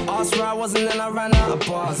 Asked where I was and then I ran out of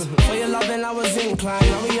bars. For your loving, I was inclined.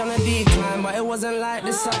 Now we on a decline, but it wasn't like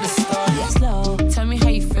this at the start. Slow, tell me how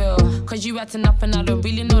you feel, cause you acting up and I don't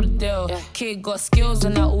really know the deal. Kid got skills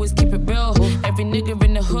and I always keep it real. Every nigga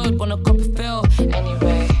in the hood wanna cop a feel.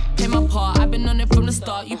 Anyway, play my part. I've been on it from the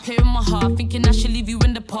start. You play with my heart, thinking I should leave you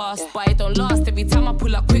in the past. But it don't last. Every time I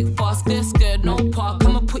pull up quick fast, good, no park.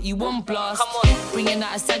 I'ma put you on blast. Come on, bringing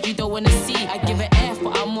out a side you don't wanna see. I give it F,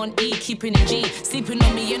 but I'm on E, keeping it G. Sleeping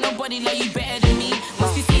on me, ain't nobody like you better than me.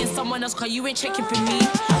 Must be seeing someone else, cause you ain't checking for me.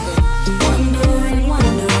 Wondering,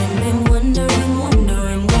 been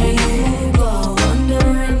wondering where you go.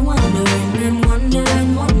 Wondering, been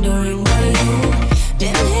wondering where you.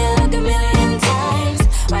 Been here like a million times.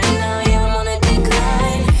 Right now you're on a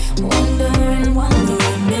decline. Wondering,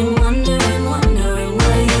 been wondering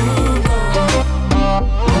where you go.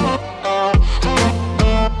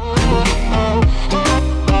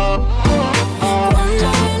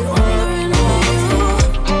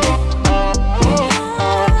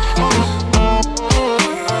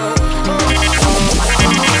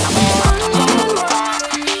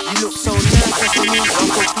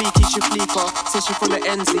 Says she from the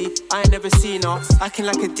NZ, I ain't never seen her. Acting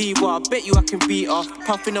like a diva, I bet you I can beat her.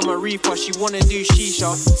 Puffing on my reefer, she wanna do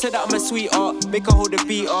shisha. Said that I'm a sweetheart, make her hold a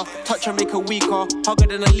beater. Touch her, make her weaker, hug her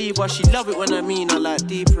then I leave her. She love it when I mean her, like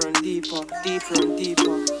deeper and deeper, deeper and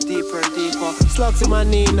deeper, deeper and deeper. Slugs in my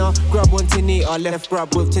Nina, grab one to neat her. Left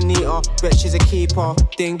grab with Tanita, bet she's a keeper.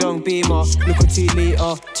 Ding dong beamer, look at 2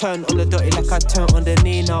 litre. Turn on the dirty like I turn on the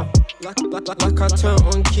Nina. Like I turn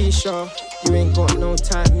on Keisha. You ain't got no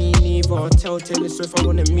time, me neither. Tell Taylor Swift I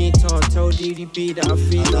wanna meet her. Tell DDB that I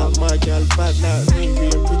feel like my girl bad like Riri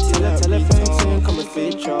and pretty like Rita. Tell her come and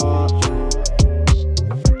feature.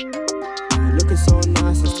 You looking so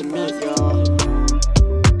nice, nice to meet ya.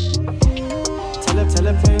 Tell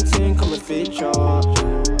her painting, come and feature.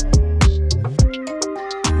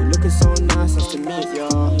 You looking so nice, nice to meet ya.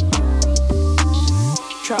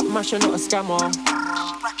 Trap masher, not a scammer.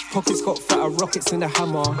 Pockets got fatter, rockets in the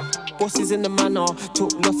hammer. Bosses in the manor,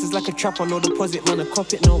 talk losses like a trapper. No deposit, man, I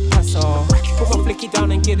cop it, no passer. Put my flicky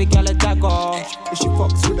down and get a gal a dagger. If she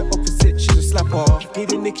fucks with the opposite, she's a slapper.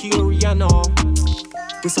 Need a Nicki or Rihanna,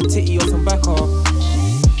 with some titty or some backer.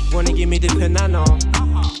 Wanna give me the banana?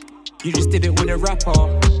 You just did it with a rapper.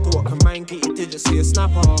 Thought I can mind get your digits, see a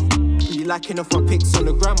snapper. You liking off my pics on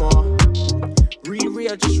the grammar?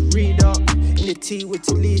 I just read up. In the tea with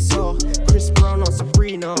Talisa, Chris Brown or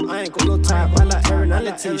Sabrina. I ain't got no type, I like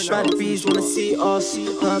originality. Bad bees wanna see us.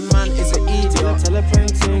 Her man is an idiot. Tell her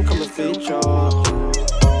painting, come and feature.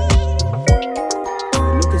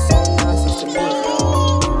 You looking so nice, nice to meet ya.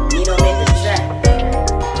 You don't make the track.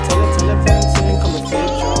 Tell her painting, come and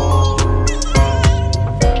feature.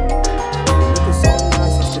 You looking so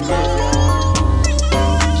nice, nice to meet ya.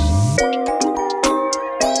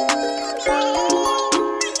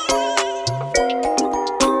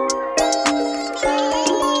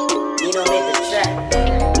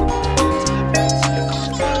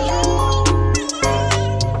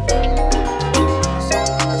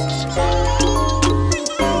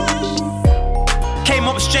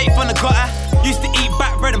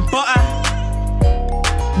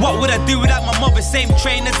 What would I do without my mother? Same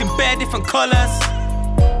trainers in bare different colours.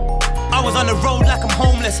 I was on the road like I'm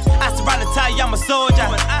homeless. Asked around the tie, I'm a soldier.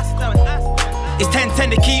 It's 10-10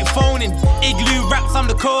 to keep phoning. Igloo raps, I'm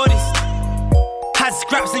the coldest. Had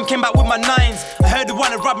scraps and came back with my 9s. I heard they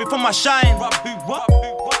wanna rob me from my shine.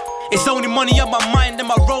 It's only money on my mind, and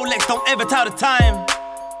my Rolex don't ever tell the time.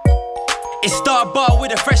 It's Star Bar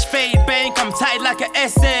with a fresh fade, bank, I'm tight like an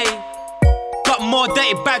essay. Got more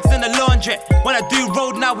dirty bags than a laundry. When I do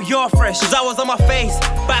road now, we all fresh. Cause I was on my face,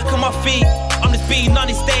 back on my feet. I'm just being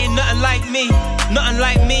honest, they ain't nothing like me. Nothing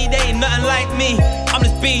like me, they ain't nothing like me. I'm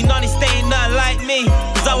just being honest, they ain't nothing like me.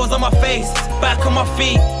 Cause I was on my face, back on my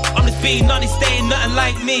feet. I'm just being honest, they ain't nothing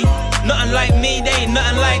like me. Nothing like me, they ain't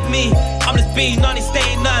nothing like me. I'm just being honest, they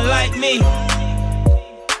ain't nothing like me.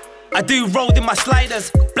 I do road in my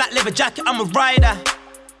sliders, black leather jacket, I'm a rider.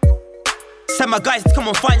 Send my guys to come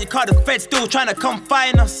and find your car, the Fed still trying to come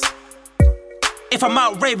find us. If I'm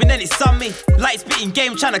out raving, then it's on me. Lights beating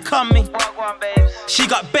game trying to come me. She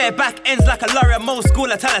got bare back ends like a lorry at most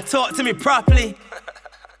school. I tell her talk to me properly.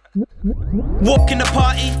 Walk in the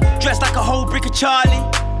party, dressed like a whole brick of Charlie.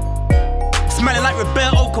 Smelling like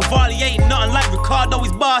Roberto Cavalli, ain't nothing like Ricardo,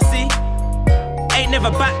 he's bossy. Ain't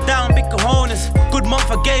never back down, big cojones. Good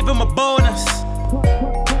month, I gave him a bonus.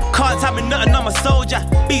 Can't tell me nothing, I'm a soldier.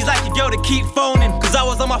 Bees like your girl to keep phoning. Cause I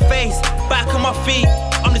was on my face, back on my feet.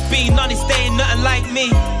 I'm just being honest, they ain't nothing like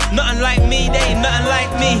me. Nothing like me, they ain't nothing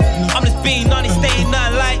like me. I'm just being honest, they ain't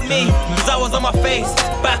nothing like me. Cause I was on my face,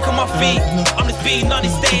 back on my feet. I'm just being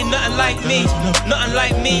honest, they ain't nothing like me. Nothing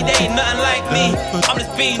like me, they ain't nothing like me. I'm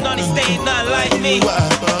just being honest, they ain't nothing like me.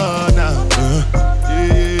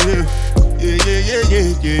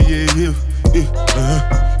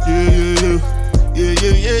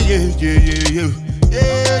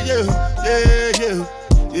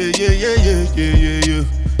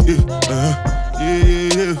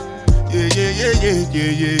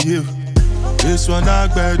 yeah. This one I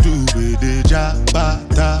better do with the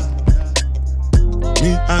jabata.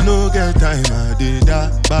 Me, I no get time, I did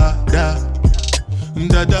that, da.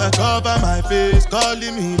 Dada cover my face,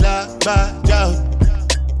 calling me la ba jow.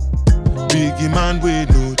 Biggie man, we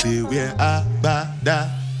know they wear a ba da.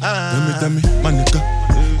 Tell me, my nigga,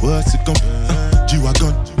 what's it gon'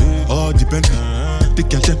 G-Wagon, all the Bentley, the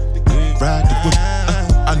girl them, ride the whip.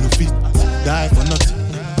 I no fit, die for nothing.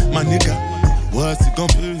 My nigga, what's it gon'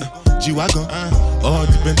 G-Wagon, all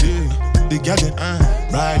the Bentley, the girl them,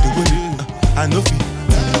 ride the whip. I no fit,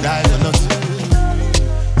 die for nothing.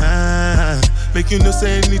 Make you no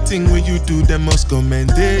say anything when you do, them must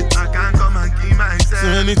commend it. I can't come and keep myself. So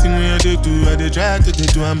anything when they do, I they try to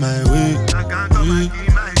do on my way. I can't come and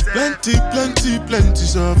keep myself. Plenty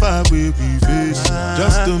so far we face.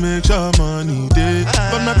 Just to make sure money day.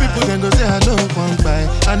 But my people then go say I know one buy,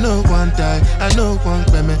 I know one die, I know one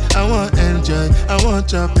payment. I want enjoy, I want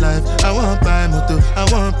job life, I want buy motor, I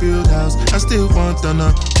want build house, I still want to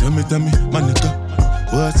know. Tell me, my nigga,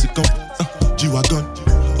 what's it gon' G-Wagon,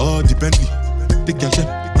 all the Bentley. The girl them,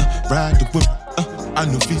 ride the whip, I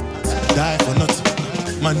no fit, die for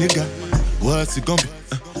nothing. My nigga, what's it gon'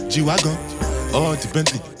 be? G-Wagon, all the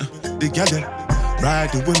Bentley, the girl them, ride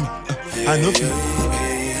the whip, I no fit.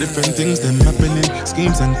 Different things them happening,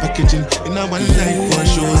 schemes and packaging. In a one life for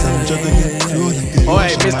shows I'm juggling. Flow like the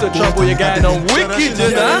Alright, Mr. Trouble, you're getting on wicked, you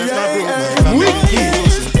know? Wicked.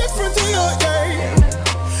 Different to your game.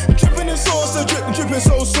 Dripping in sauce, the dripping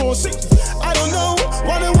so saucy. I don't know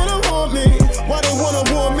why they wanna want me. Why they wanna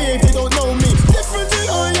warn me if they don't know me? Different to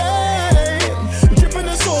your game. Dripping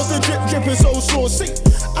in sauce, the dripping so saucy.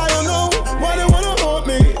 I don't know why they wanna haunt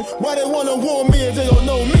me. Why they wanna warn me if they don't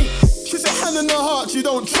know me? She said, hand in her heart, you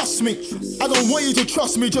don't trust me. I don't want you to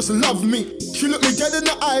trust me, just love me. She looked me dead in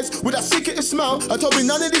the eyes with that secretive smile. I told me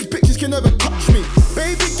none of these bitches can ever touch me.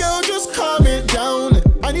 Baby girl, just calm it down.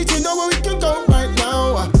 I need to know where we can go right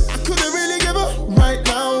now. I couldn't really give her right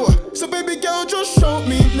now. So baby girl, just show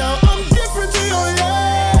me now. I'm different to your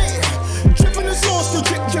life. Dripping the sauce, the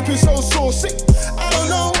dripping so saucy. I don't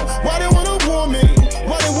know why they wanna warn me.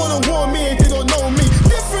 Why they wanna warn me if they don't know me.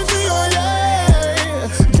 Different to your life.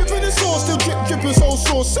 Still dripping so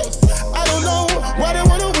saucy. I don't know why they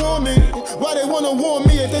wanna warn me. Why they wanna warn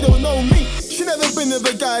me if they don't know me. She never been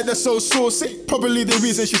with a guy that's so saucy. Probably the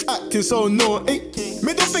reason she's acting so naughty.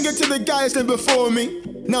 Middle finger to the guys that before me.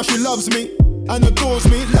 Now she loves me and adores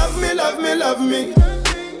me. Love me, love me, love me.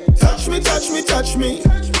 Touch me, touch me, touch me.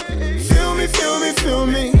 Feel me, feel me, feel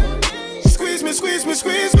me. Squeeze me, squeeze me,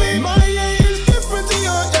 squeeze me. My A is different to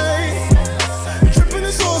your A. Dripping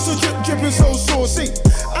the sauce, dripping so saucy.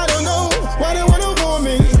 I don't know why they wanna warn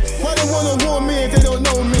me. Why they wanna warn me if they don't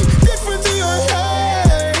know me. Different to your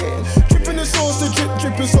head. Dripping the sauce, the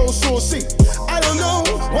dripping so saucy. I don't know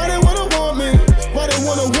why they wanna warn me. Why they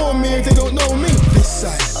wanna warn me if they don't know me. This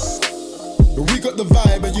side, we got the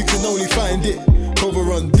vibe and you can only find it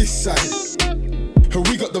over on this side.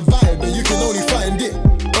 We got the vibe and you can only find it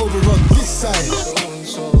over on this side.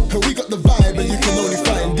 We got the vibe and you can only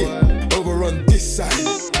find it over on this side.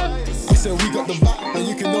 I said we got the vibe and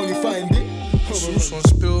you can only find it. Sauce on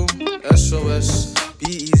spill, SOS,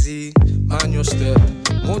 be easy, mind your step.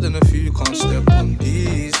 More than a few, you can't step on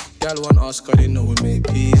these. Gal want ask, cause they know we make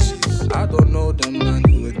peace. I don't know them, man,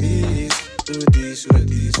 who are these? Who are these, who are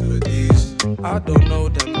these, who are these? I don't know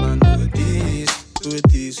them, man, who are these? Who are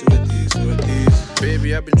these, who are these, who are these?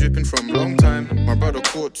 Baby, I've been dripping from a long time. My brother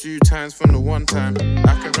caught 2 times from the one time.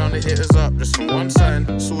 I can round the hitters up just from one sign.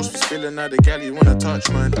 Sauce be spilling out the galley, wanna touch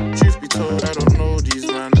mine. Truth be told, I don't know these,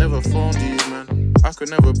 man. Never phone these, man. I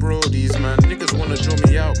could never bro these, man. Niggas wanna draw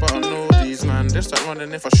me out, but I know these, man. They start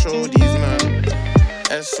running if I show these, man.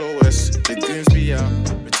 SOS, the goons be out.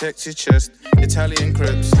 Protect your chest, Italian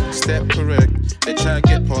crepes. Step correct, they try to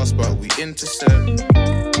get past, but we intercept.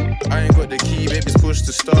 I ain't got the key, baby's push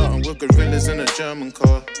to start. And we're gorillas in a German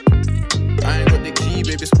car. I ain't got the key,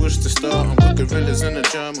 baby's push to start. And we're gorillas in a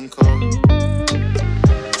German car.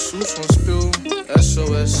 Sauce on spill,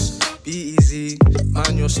 SOS, be easy,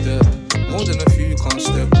 mind your step. More than a few, you can't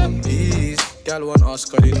step on these. Gal want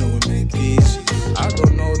ask, cause they know we make peace. I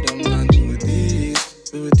don't know them, man, who are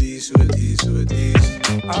these? Who are these, who are these, who are these?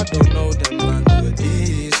 I don't know them, man, who are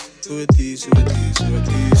these? Who are these, who are these, who are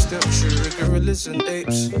these? Step true, gorillas and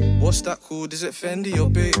apes. What's that called? Is it Fendi or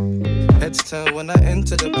Bape? Heads turn when I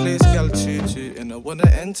enter the place. Gal tutu, and I wanna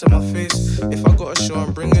enter my face. If I got a show,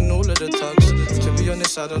 I'm bringing all of the tugs. To be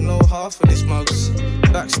honest, I don't know half of these mugs.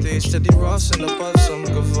 Backstage, steady Ross in the buzz. Some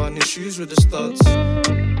Gavanni shoes with the studs.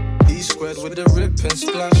 E-squared with the rip and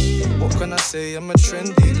splash. What can I say? I'm a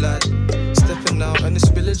trendy lad. Stepping now and the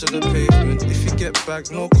spillage of the pavement. If you get back,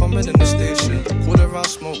 no comment in the station. Call around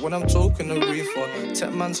smoke when I'm talking the reefer.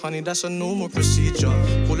 Tech man's honey, that's a normal procedure.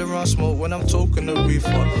 Call around smoke when I'm talking the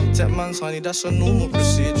reefer. Tech man's honey, that's a normal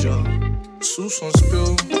procedure. Sauce on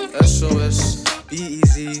spill, SOS, be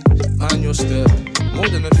easy, mind your step. More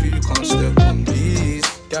than a few, you can't step on these.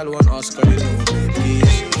 Gal want ask how you know me,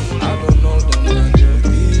 please. I don't know them, man,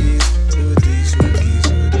 these. Who are these, who are these,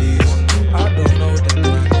 who are these? I don't know them,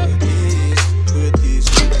 man, who are these, who are these?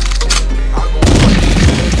 I go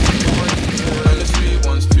and the sweet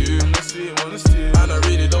ones too, and I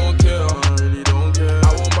really don't care, I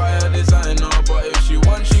won't buy a designer, but if she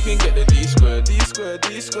wants, she can get the D squared.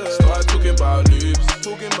 Start talking about loops,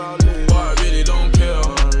 but I really don't care,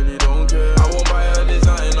 I won't buy a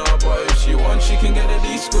designer, but if she wants, she can get the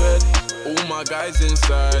D squared. All my guys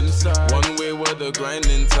inside. One way with the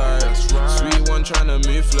grinding tight. Sweet one tryna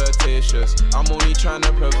move flirtatious. I'm only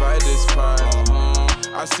tryna provide this pie.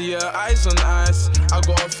 I see her eyes on ice. I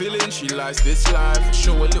got a feeling she likes this life.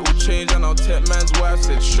 Show a little change and I'll tech man's wife.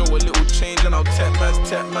 Said show a little change and I'll tech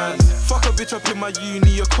man's. Fuck a bitch up in my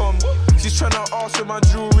uni, you come. She's tryna ask where my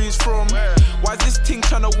jewelry's from. Why's this thing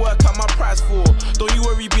tryna work out my price for? Don't you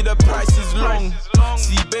worry, be the price is long.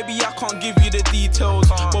 See, baby, I can't give you the details,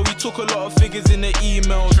 but we took a lot of figures in the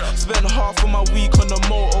emails. Spent half of my week on the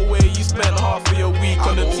motorway. You spent half of your week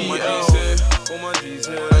on the TL. All my G's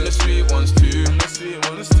here, and the sweet ones too.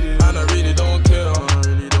 And I really don't care, I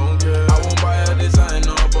won't buy a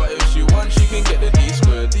designer, but if she wants, she can get the D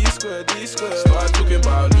squared. Start talking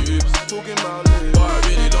about loops, but I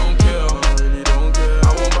really don't care, I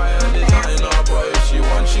won't buy a designer, but if she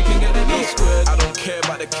wants, she can get the D squared. I don't care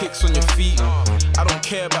about the kicks on your feet, I don't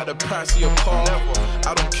care about the price of your car,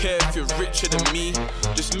 I don't care if you're richer than me.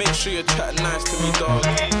 Just make sure you chat nice to me, dog.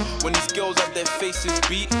 When these girls have their faces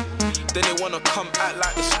beat, then they wanna come act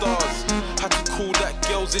like the stars. Had to call that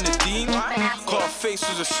girls in the dean, cause her face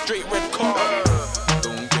was a straight red card.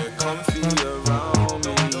 Don't get comfy around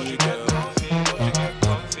me, girl. Don't get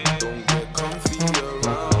comfy around me, girl. Don't get comfy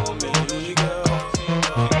around me,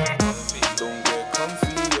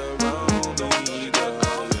 girl.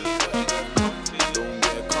 Don't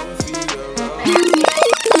get comfy around me.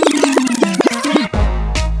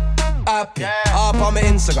 Happy, up on my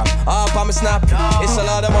Instagram, up on my Snap. It's a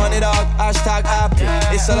lot of money, dog, hashtag happy.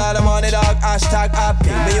 It's a lot of money, dog, hashtag happy.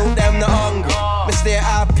 Me you them the hungry, me stay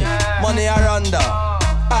happy. Money I run down,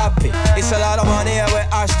 happy. It's a lot of money, yeah, with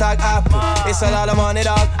hashtag happy. It's a lot of money,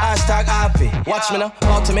 dog, hashtag happy. Watch me now,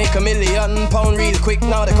 how to make £1 million real quick.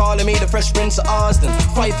 Now they calling me the Fresh Prince of Austin.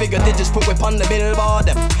 5-figure digits put whip on the billboard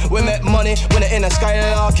them. We make money when they're in the sky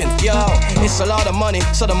larking. Yo, it's a lot of money,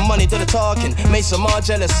 so the money do the talking. Make some more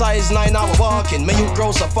jealous, size 9 hour walking. Me you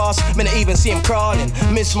grow so fast, me not even see him crawling.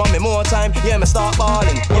 Miss mommy more time, yeah, me start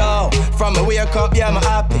balling. Yo, from me wake up, yeah, me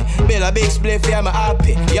happy. Build a big spliff, yeah, me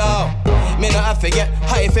happy. Yo, me not have to get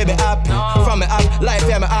high if I be happy. From me up, life,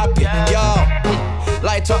 yeah, me happy. Yo,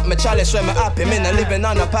 light up my chalice when me happy. Me not living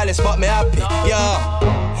on a palace, but me happy. Yo,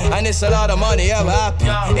 and it's a lot of money, yeah, we happy.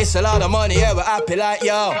 It's a lot of money, yeah, we happy. Like,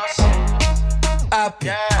 yo, happy,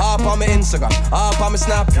 up on my Instagram, up on my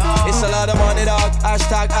Snap. It's a lot of money, dog,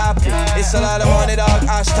 hashtag happy. It's a lot of money, dog,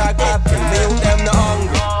 hashtag happy. Me you them the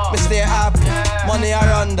hungry, me stay happy. Money I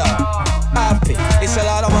run down, happy. It's a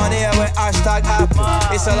lot of money, yeah, with hashtag happy.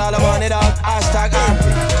 It's a lot of money, dog, hashtag happy.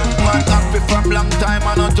 Man happy from long time,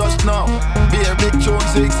 I not just now. Be a big tune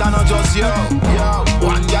 6, I not just yo.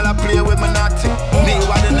 One gal I play with me naughty. Me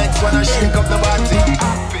what the next one I shake up the body.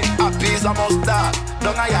 Happy is a must start.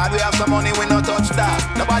 Down a yard we have some money, we no touch that.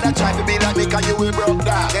 Nobody try to be like me, cause you will broke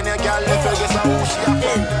that. Then your gal left her, guess who she a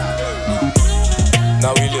fuck.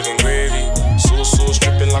 Now we live in gravy. So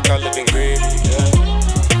stripping like I live in gravy,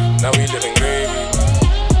 yeah. Now we live in gravy.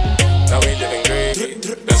 Now we live in gravy.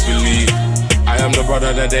 Best believe I am the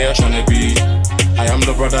brother that they are trying to be. I am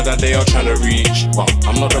the brother that they are trying to reach, but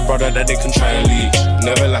I'm not the brother that they can try and leech.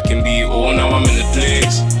 Never lacking beat, oh now I'm in the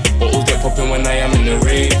place. Bottles get popping when I am in the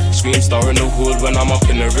rave. Scream star in the hood when I'm up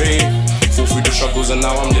in the rave. Fall through the struggles and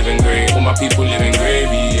now I'm living great. All my people living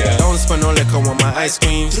gravy, yeah. Don't spend no liquor on my ice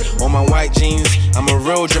creams, on my white jeans. I'm a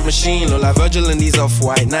real drip machine, look like Virgil in these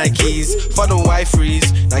off-white Nikes. For the white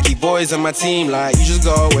freeze, Nike boys on my team, like you just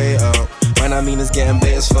go way up. Man, I mean it's getting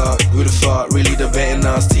bait as fuck. Who the fuck really debating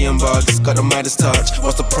us? Tea and bugs, got the Midas touch.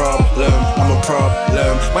 What's the problem? I'm a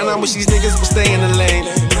problem. Man, I wish these niggas would stay in the lane.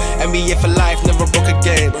 NBA for life, never broke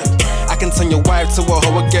again. I can turn your wife to a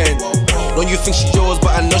hoe again. Don't you think she yours,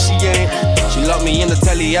 but I know she ain't. She locked me in the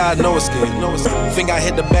telly, I know it's good. Think I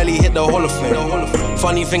hit the belly, hit the Hall of Fame.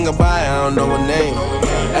 Funny thing about it, I don't know her name.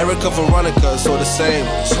 Erica, Veronica, so the same,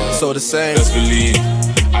 so the same. Best believe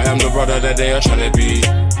I I am the brother that they are trying to be.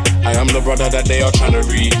 I am the brother that they are trying to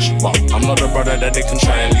reach, but I'm not the brother that they can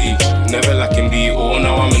try and leech. Never lacking beat, oh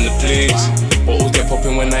now I'm in the place. Bottles get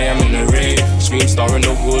popping when I am in the rave. Scream star in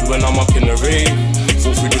the hood when I'm up in the rave.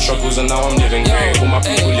 Fall through the struggles and now I'm living great. All my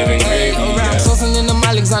people living great. I'm sourcing in them,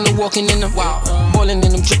 Alexander walking in them. Wow, balling in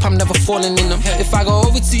them, drip, I'm never falling in them. If I go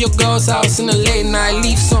over to your girl's house in the late night,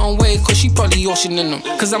 leave something way, cause she probably ocean in them.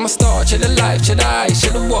 Cause I'm a star, check the life, check the eyes,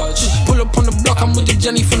 check the watch. Pull up on the block, I'm with the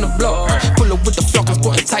Jenny from the block. Pull up with the flock, I'm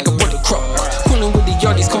sporting Tiger with the crop. Coolin' with the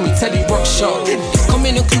yardies, call me Teddy Rockshot. Come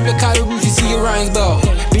in and coupe the car, roof, you see your Ryan's belt.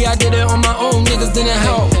 B, I did it on my own, niggas didn't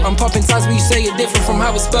help. I'm popping ties, but you say it different from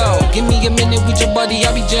how it's spelled. Give me a minute with your body,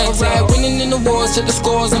 I'll be gentle. Alright, winning in the wars, check the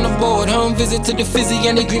scores on the board. Home visit to the fizzy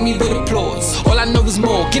and they greet me with applause. All I know is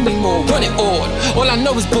more, give me more, want it all. All I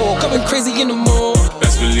know is ball, going crazy in the mall.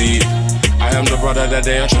 Best believe, I am the brother that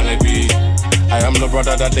they are trying to be. I am the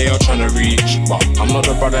brother that they are trying to reach, but I'm not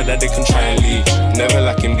the brother that they can try and leech. Never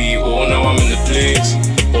lacking beat, oh now I'm in the place.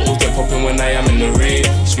 Bottles get popping when I am in the rave.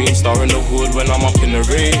 Scream star in the hood when I'm up in the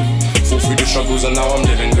rave. Fall through the struggles and now I'm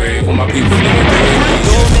living great. All my people living great.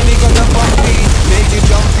 Don't make me got the bumpy, make you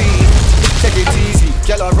jumpy. Take it easy,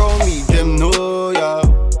 girl around me, them know ya.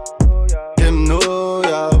 Them know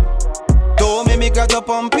ya. Don't make me got the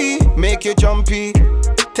bumpy, make you jumpy.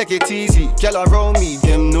 Take it easy, girl around me,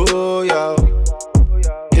 them know ya.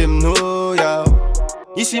 Them know ya.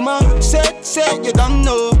 You see my set, you don't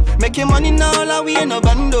know. Making money now like we in a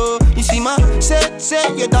bando. You see my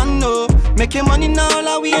set, you don't know. Making money now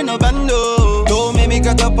like we in a bando. Don't make me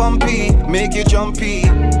get up on P, make you jumpy.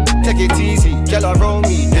 Take it easy, girl around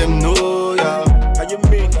me, them know ya. How you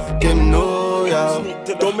mean? Them know ya.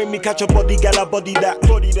 Don't make me catch a body, girl, a body that.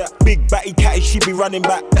 Big batty catty, she be running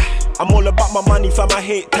back. I'm all about my money, fam, I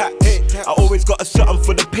hate tax. I always got a something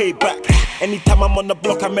for the payback. Anytime I'm on the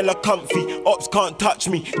block, I'm hella comfy. Ops can't touch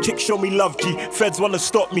me, chicks show me love, G. Feds wanna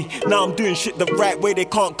stop me, now I'm doing shit the right way, they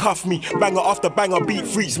can't cuff me. Banger after banger, beat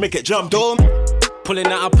freaks, make it jump. Pulling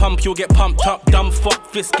out a pump, you'll get pumped up. Dumb fuck,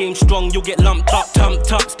 fist game strong, you'll get lumped up.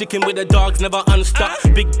 Tumped up, sticking with the dogs, never unstuck.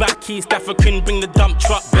 Big back, East African, bring the dump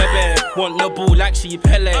truck, baby. Want no ball like she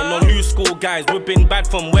Pele. No new school guys, we've been bad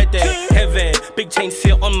from wedding. Heavy, big chain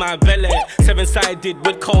sit on my belly. 7-sided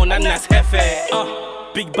with cone and that's heavy.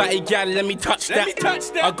 Big body gal, let me touch that.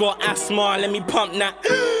 I got asthma, let me pump that.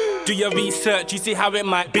 Do your research, you see how it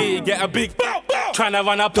might be. Get a big bow, tryna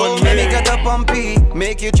run up on me. Don't make me get up on P,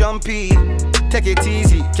 make you jumpy. Take it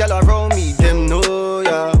easy, girl around me, them know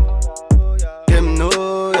ya. Them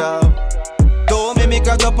know ya. Don't make me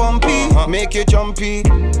get up on P, make you jumpy.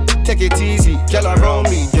 Take it easy, girl around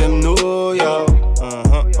me, them know ya.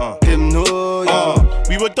 Them know ya.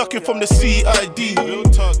 We were ducking from the CID.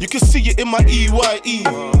 You can see it in my EYE.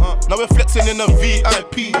 Now we're flexing in a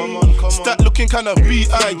VIP. Stat looking kinda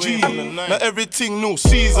VIG. Now everything new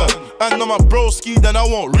season. And on my broski, then I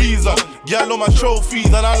want reason. Girl on my trophies,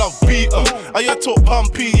 and I love beat 'em. I hear talk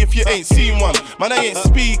pumpy if you ain't seen one. Man, I ain't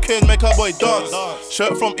speaking, make a boy dance.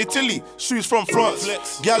 Shirt from Italy, shoes from France.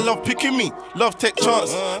 Girl love picking me, love take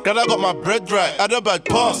chance. Girl, I got my bread right, I had a bad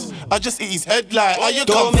pass. I just eat his head like, are you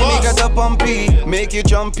don't come make me fast? get up on P, make you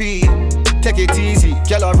jumpy. Take it easy,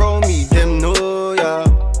 girl around me, them know ya.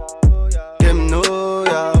 Them know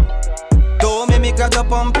ya. Don't make me get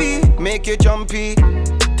up on P, make you jumpy.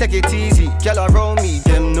 Take it easy, girl around me,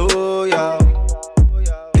 them know ya.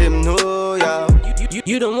 Them know ya.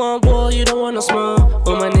 You don't want war, you don't want no smoke.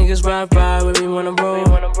 All my niggas ride where we wanna roll.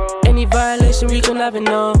 Any violation we can have it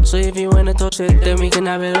no. So if you wanna talk shit, then we can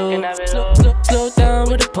have it all. Slow down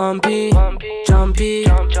with the pumpy, jumpy.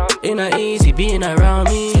 Ain't not easy being around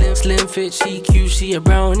me. Slim fit, she cute, she a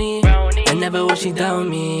brownie. I never wish she down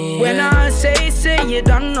me. When I say you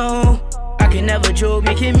don't know, I can never joke,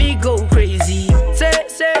 making me go crazy. Say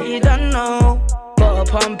you don't know. Got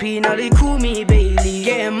a pumpy, now they call me Bailey.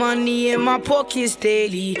 Getting money in my pockets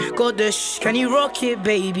daily. Got the can you rock it,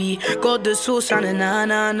 baby? Got the sauce and a na.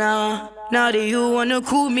 Now that you wanna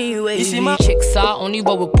call me wavy. Chicks are only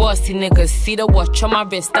roll with bossy niggas. See the watch on my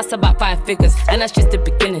wrist, that's about 5 figures. And that's just the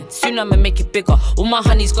beginning, soon I'ma make it bigger. All my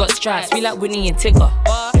honeys got stripes, we like Winnie and Tigger.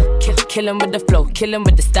 Killin' with the flow, killin'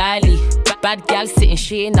 with the stylie. Bad gal sitting,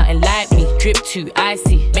 she ain't nothing like me. Drip too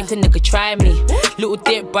icy, make the nigga try me. Little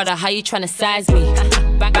dip brother, how you tryna size me?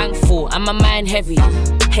 Bang full, and my mind heavy.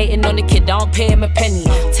 Hating on the kid, I don't pay him a penny.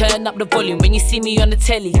 Turn up the volume when you see me on the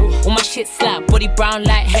telly. All my shit slap, body brown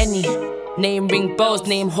like Henny. Name ring bells,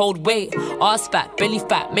 name hold weight. Arse fat, belly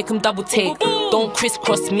fat, make him double take. Don't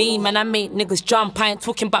crisscross me, man, I make niggas jump. I ain't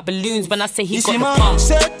talking about balloons when I say he you got see the my pump.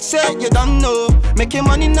 Set, you don't know. Making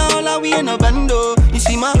money now, like we in a bando. You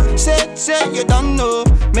see my set, you don't know.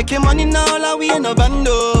 Making money now, like we in a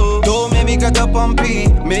bando. Don't make me get up pumpy,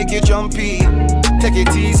 make you jumpy. Take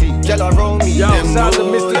it easy, girl around me. Yo, sounds of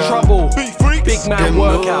Mr. Trouble. Big freaks. Big man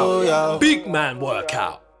workout. Big man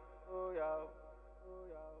workout.